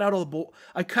anyway. I cut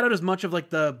out as much of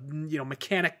the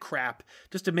mechanic crap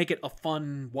just to make it a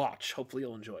fun watch. Hopefully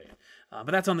you'll enjoy it. But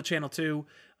that's on the channel too.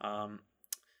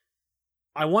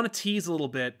 I want to tease a little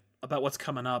bit about what's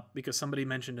coming up because somebody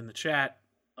mentioned in the chat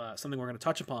something we're going to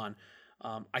touch upon.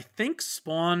 I think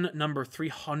Spawn number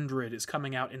 300 is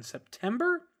coming out in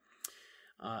September.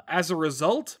 As a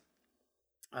result,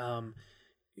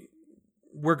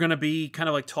 we're going to be kind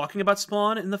of talking about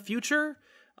Spawn in the future.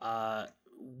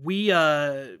 We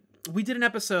did an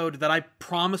episode that I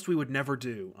promised we would never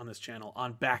do on this channel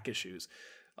on back issues.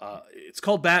 It's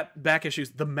called Back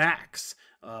Issues, The Max.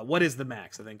 What is The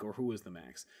Max, I think, or who is The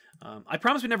Max? I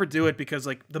promise we never do it because,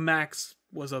 The Max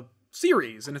was a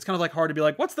series, and it's kind of, hard to be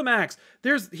what's The Max?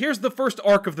 Here's the first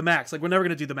arc of The Max. We're never going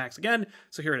to do The Max again,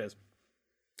 so here it is.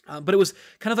 But it was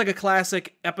kind of a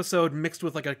classic episode mixed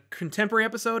with a contemporary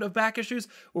episode of Back Issues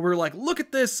where we were look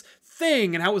at this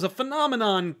thing and how it was a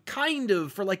phenomenon kind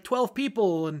of for 12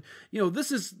 people. And,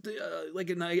 this is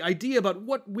an idea about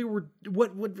what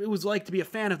it was like to be a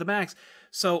fan of the Max.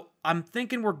 So I'm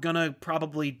thinking we're going to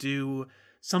probably do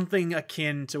something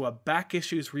akin to a Back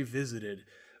Issues Revisited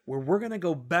where we're going to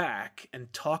go back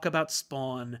and talk about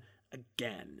Spawn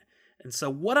again. And so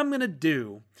what I'm going to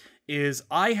do is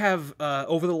I have,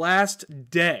 over the last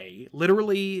day,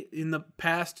 literally in the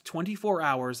past 24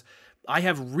 hours, I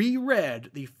have reread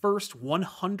the first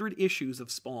 100 issues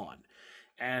of Spawn.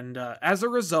 And as a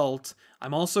result,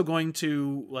 I'm also going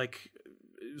to, we're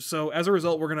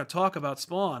going to talk about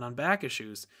Spawn on Back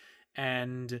Issues.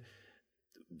 And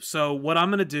so what I'm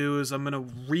going to do is I'm going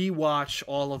to rewatch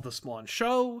all of the Spawn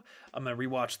show. I'm going to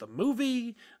rewatch the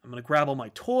movie. I'm going to grab all my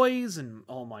toys and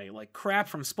all my crap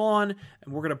from Spawn,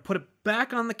 and we're going to put it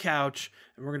back on the couch,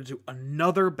 and we're going to do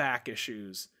another Back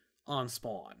Issues on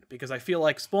Spawn, because I feel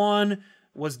like Spawn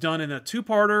was done in a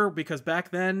two-parter, because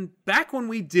back when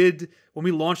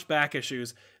we launched Back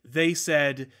Issues, they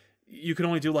said you could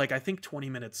only do I think 20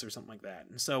 minutes or something like that.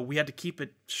 And so we had to keep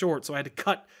it short. So I had to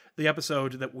cut the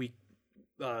episode that we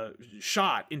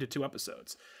shot into 2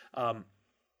 episodes.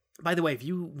 By the way, if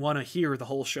you want to hear the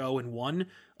whole show in one,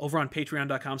 over on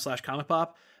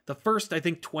patreon.com/comicpop, the first, I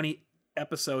think, 20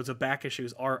 episodes of Back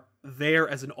Issues are there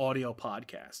as an audio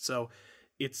podcast. So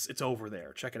it's over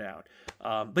there. Check it out.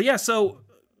 But yeah, so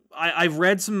I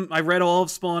read all of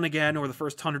Spawn again, or the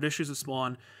first 100 issues of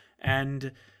Spawn,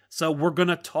 and so we're going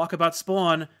to talk about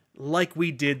Spawn like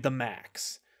we did the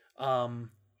Max. And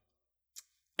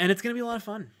it's going to be a lot of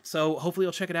fun. So hopefully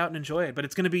you'll check it out and enjoy it. But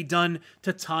it's going to be done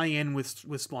to tie in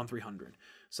with Spawn 300.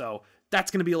 So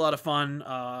that's going to be a lot of fun.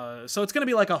 So it's going to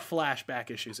be like a flashback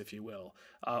issues, if you will.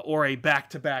 Or a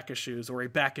back-to-back issues, or a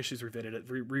back issues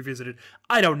revisited.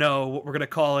 I don't know what we're going to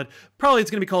call it. Probably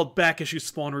it's going to be called Back Issues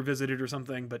Spawn Revisited or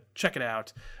something. But check it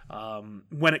out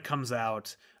when it comes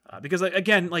out. Because,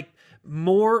 again, like,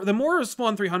 the more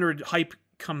Spawn 300 hype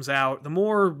comes out, the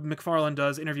more McFarlane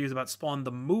does interviews about Spawn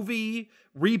the movie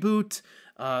reboot,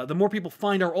 the more people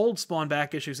find our old Spawn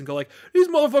back issues and go like, these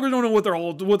motherfuckers don't know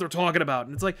what they're talking about.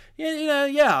 And it's like,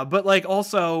 yeah, but like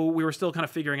also we were still kind of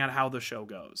figuring out how the show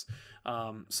goes.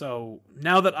 So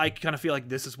now that I kind of feel like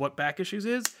this is what back issues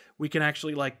is, we can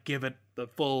actually like give it the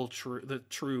full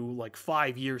true like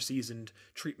 5-year seasoned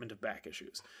treatment of back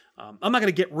issues. I'm not going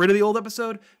to get rid of the old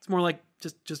episode. It's more like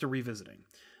just a revisiting.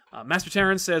 Master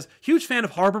Terrence says, huge fan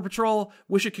of Harbor Patrol.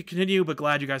 Wish it could continue, but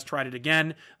glad you guys tried it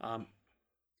again.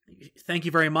 Thank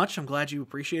you very much. I'm glad you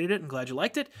appreciated it and glad you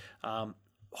liked it.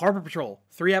 Harbor Patrol,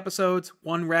 3 episodes,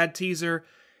 1 rad teaser.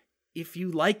 If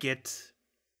you like it,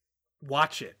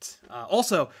 watch it.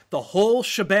 Also, the whole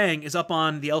shebang is up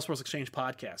on the Elseworlds Exchange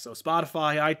podcast. So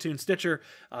Spotify, iTunes, Stitcher.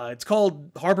 It's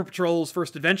called Harbor Patrol's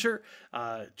First Adventure.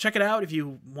 Check it out if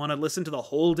you want to listen to the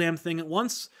whole damn thing at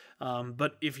once.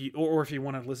 But if you want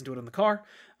to listen to it in the car.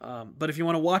 But if you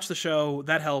want to watch the show,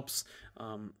 that helps.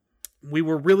 We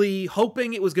were really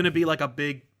hoping it was going to be like a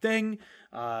big thing,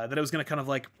 that it was going to kind of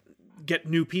like get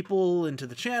new people into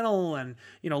the channel and,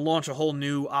 launch a whole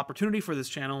new opportunity for this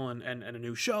channel and a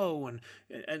new show.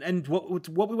 And what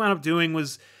we wound up doing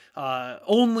was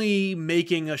only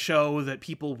making a show that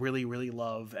people really, really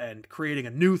love and creating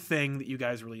a new thing that you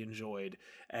guys really enjoyed.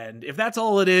 And if that's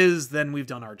all it is, then we've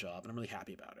done our job, and I'm really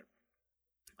happy about it.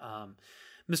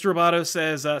 Mr. Roboto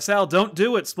says, Sal, don't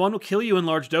do it. Spawn will kill you in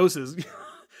large doses. Let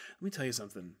me tell you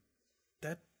something.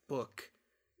 That book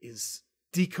is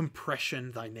Decompression,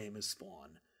 Thy Name is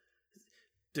Spawn.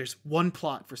 There's one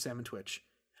plot for Sam and Twitch,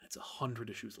 and it's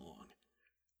 100 issues long.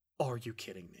 Are you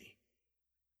kidding me?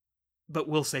 But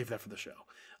we'll save that for the show.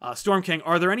 Storm King,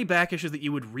 are there any back issues that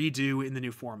you would redo in the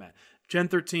new format? Gen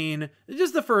 13,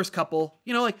 just the first couple.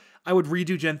 Like, I would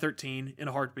redo Gen 13 in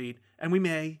a heartbeat, and we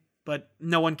may, but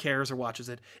no one cares or watches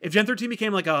it. If Gen 13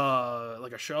 became like a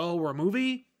show or a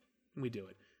movie, we do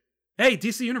it. Hey,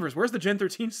 DC Universe, where's the Gen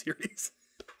 13 series?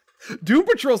 Doom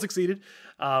Patrol succeeded.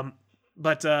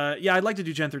 But I'd like to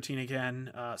do Gen 13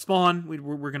 again. Spawn,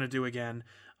 we're going to do again.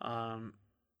 I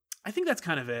think that's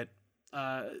kind of it.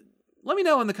 Let me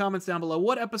know in the comments down below,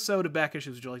 what episode of back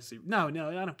issues would you like to see? No, I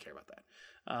don't care about that.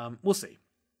 We'll see.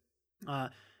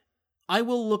 I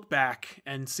will look back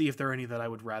and see if there are any that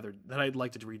I'd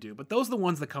like to redo. But those are the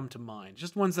ones that come to mind.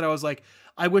 Just ones that I was like,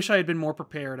 I wish I had been more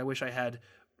prepared. I wish I had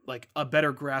like a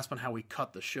better grasp on how we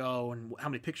cut the show and how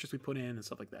many pictures we put in and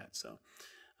stuff like that. So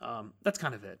that's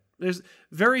kind of it. There's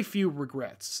very few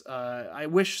regrets. I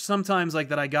wish sometimes like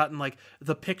that I gotten like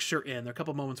the picture in. There are a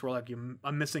couple moments where like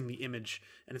I'm missing the image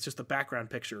and it's just a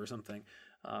background picture or something.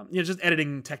 Just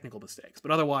editing technical mistakes. But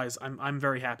otherwise, I'm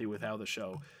very happy with how the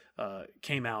show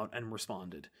came out and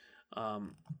responded.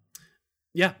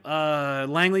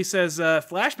 Langley says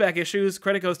flashback issues.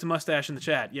 Credit goes to Mustache in the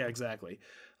chat. Yeah, exactly.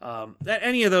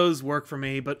 Any of those work for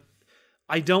me, but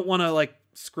I don't want to like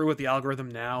screw with the algorithm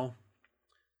now.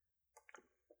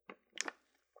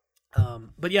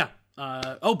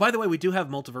 By the way, we do have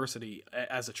Multiversity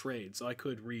as a trade, so I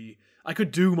could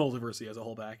do Multiversity as a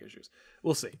whole back issues.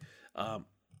 We'll see.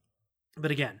 But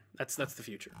again, that's the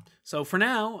future. So for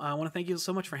now, I want to thank you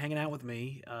so much for hanging out with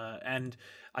me. And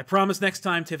I promise next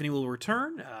time Tiffany will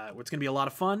return. It's going to be a lot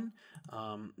of fun.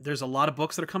 There's a lot of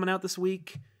books that are coming out this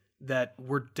week that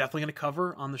we're definitely going to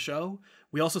cover on the show.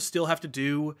 We also still have to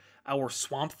do our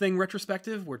Swamp Thing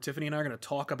retrospective, where Tiffany and I are going to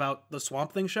talk about the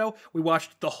Swamp Thing show. We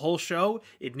watched the whole show.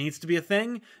 It needs to be a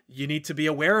thing. You need to be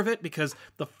aware of it because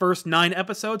the first 9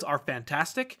 episodes are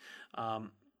fantastic.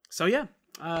 From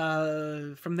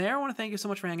there, I want to thank you so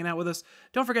much for hanging out with us.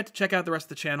 Don't forget to check out the rest of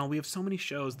the channel. We have so many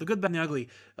shows: The Good, Bad, and the Ugly,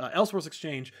 Elseworlds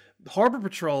Exchange, Harbor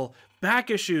Patrol,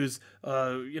 back issues.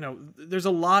 There's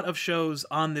a lot of shows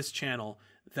on this channel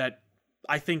that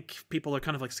I think people are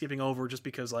kind of like skipping over just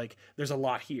because like there's a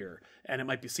lot here and it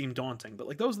might seem daunting. But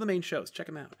like those are the main shows. Check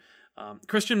them out.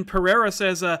 Christian Pereira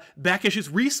says back issues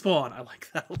Respawn. I like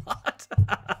that a lot.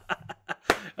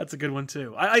 That's a good one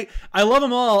too. I love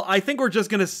them all. I think we're just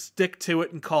gonna stick to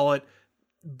it and call it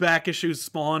back issues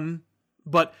Spawn,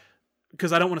 but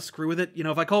because I don't want to screw with it.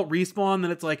 If I call it Respawn,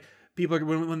 then it's like people are,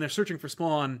 when they're searching for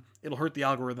Spawn, it'll hurt the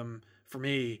algorithm for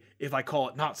me if I call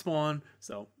it not Spawn.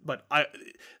 So, but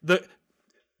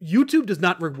YouTube does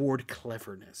not reward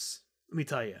cleverness. Let me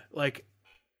tell you. Like,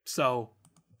 so,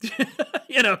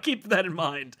 you know, keep that in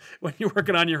mind when you're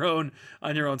working on your own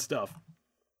stuff.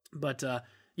 But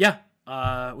yeah, we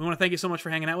want to thank you so much for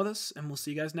hanging out with us, and we'll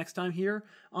see you guys next time here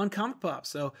on Comic Pop.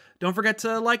 So don't forget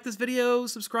to like this video,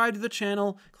 subscribe to the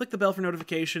channel, click the bell for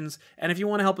notifications, and if you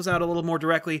want to help us out a little more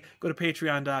directly, go to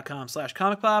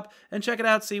patreon.com/comicpop and check it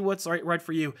out, see what's right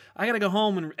for you. I gotta go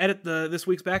home and edit this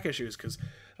week's back issues because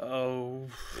we're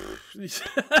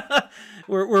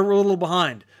a little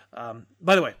behind.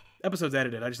 By the way, episode's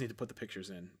edited. I just need to put the pictures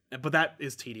in, but that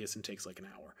is tedious and takes like an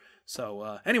hour.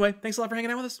 So anyway, thanks a lot for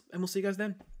hanging out with us, and we'll see you guys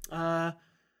then.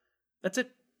 That's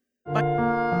it.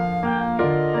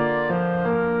 Bye.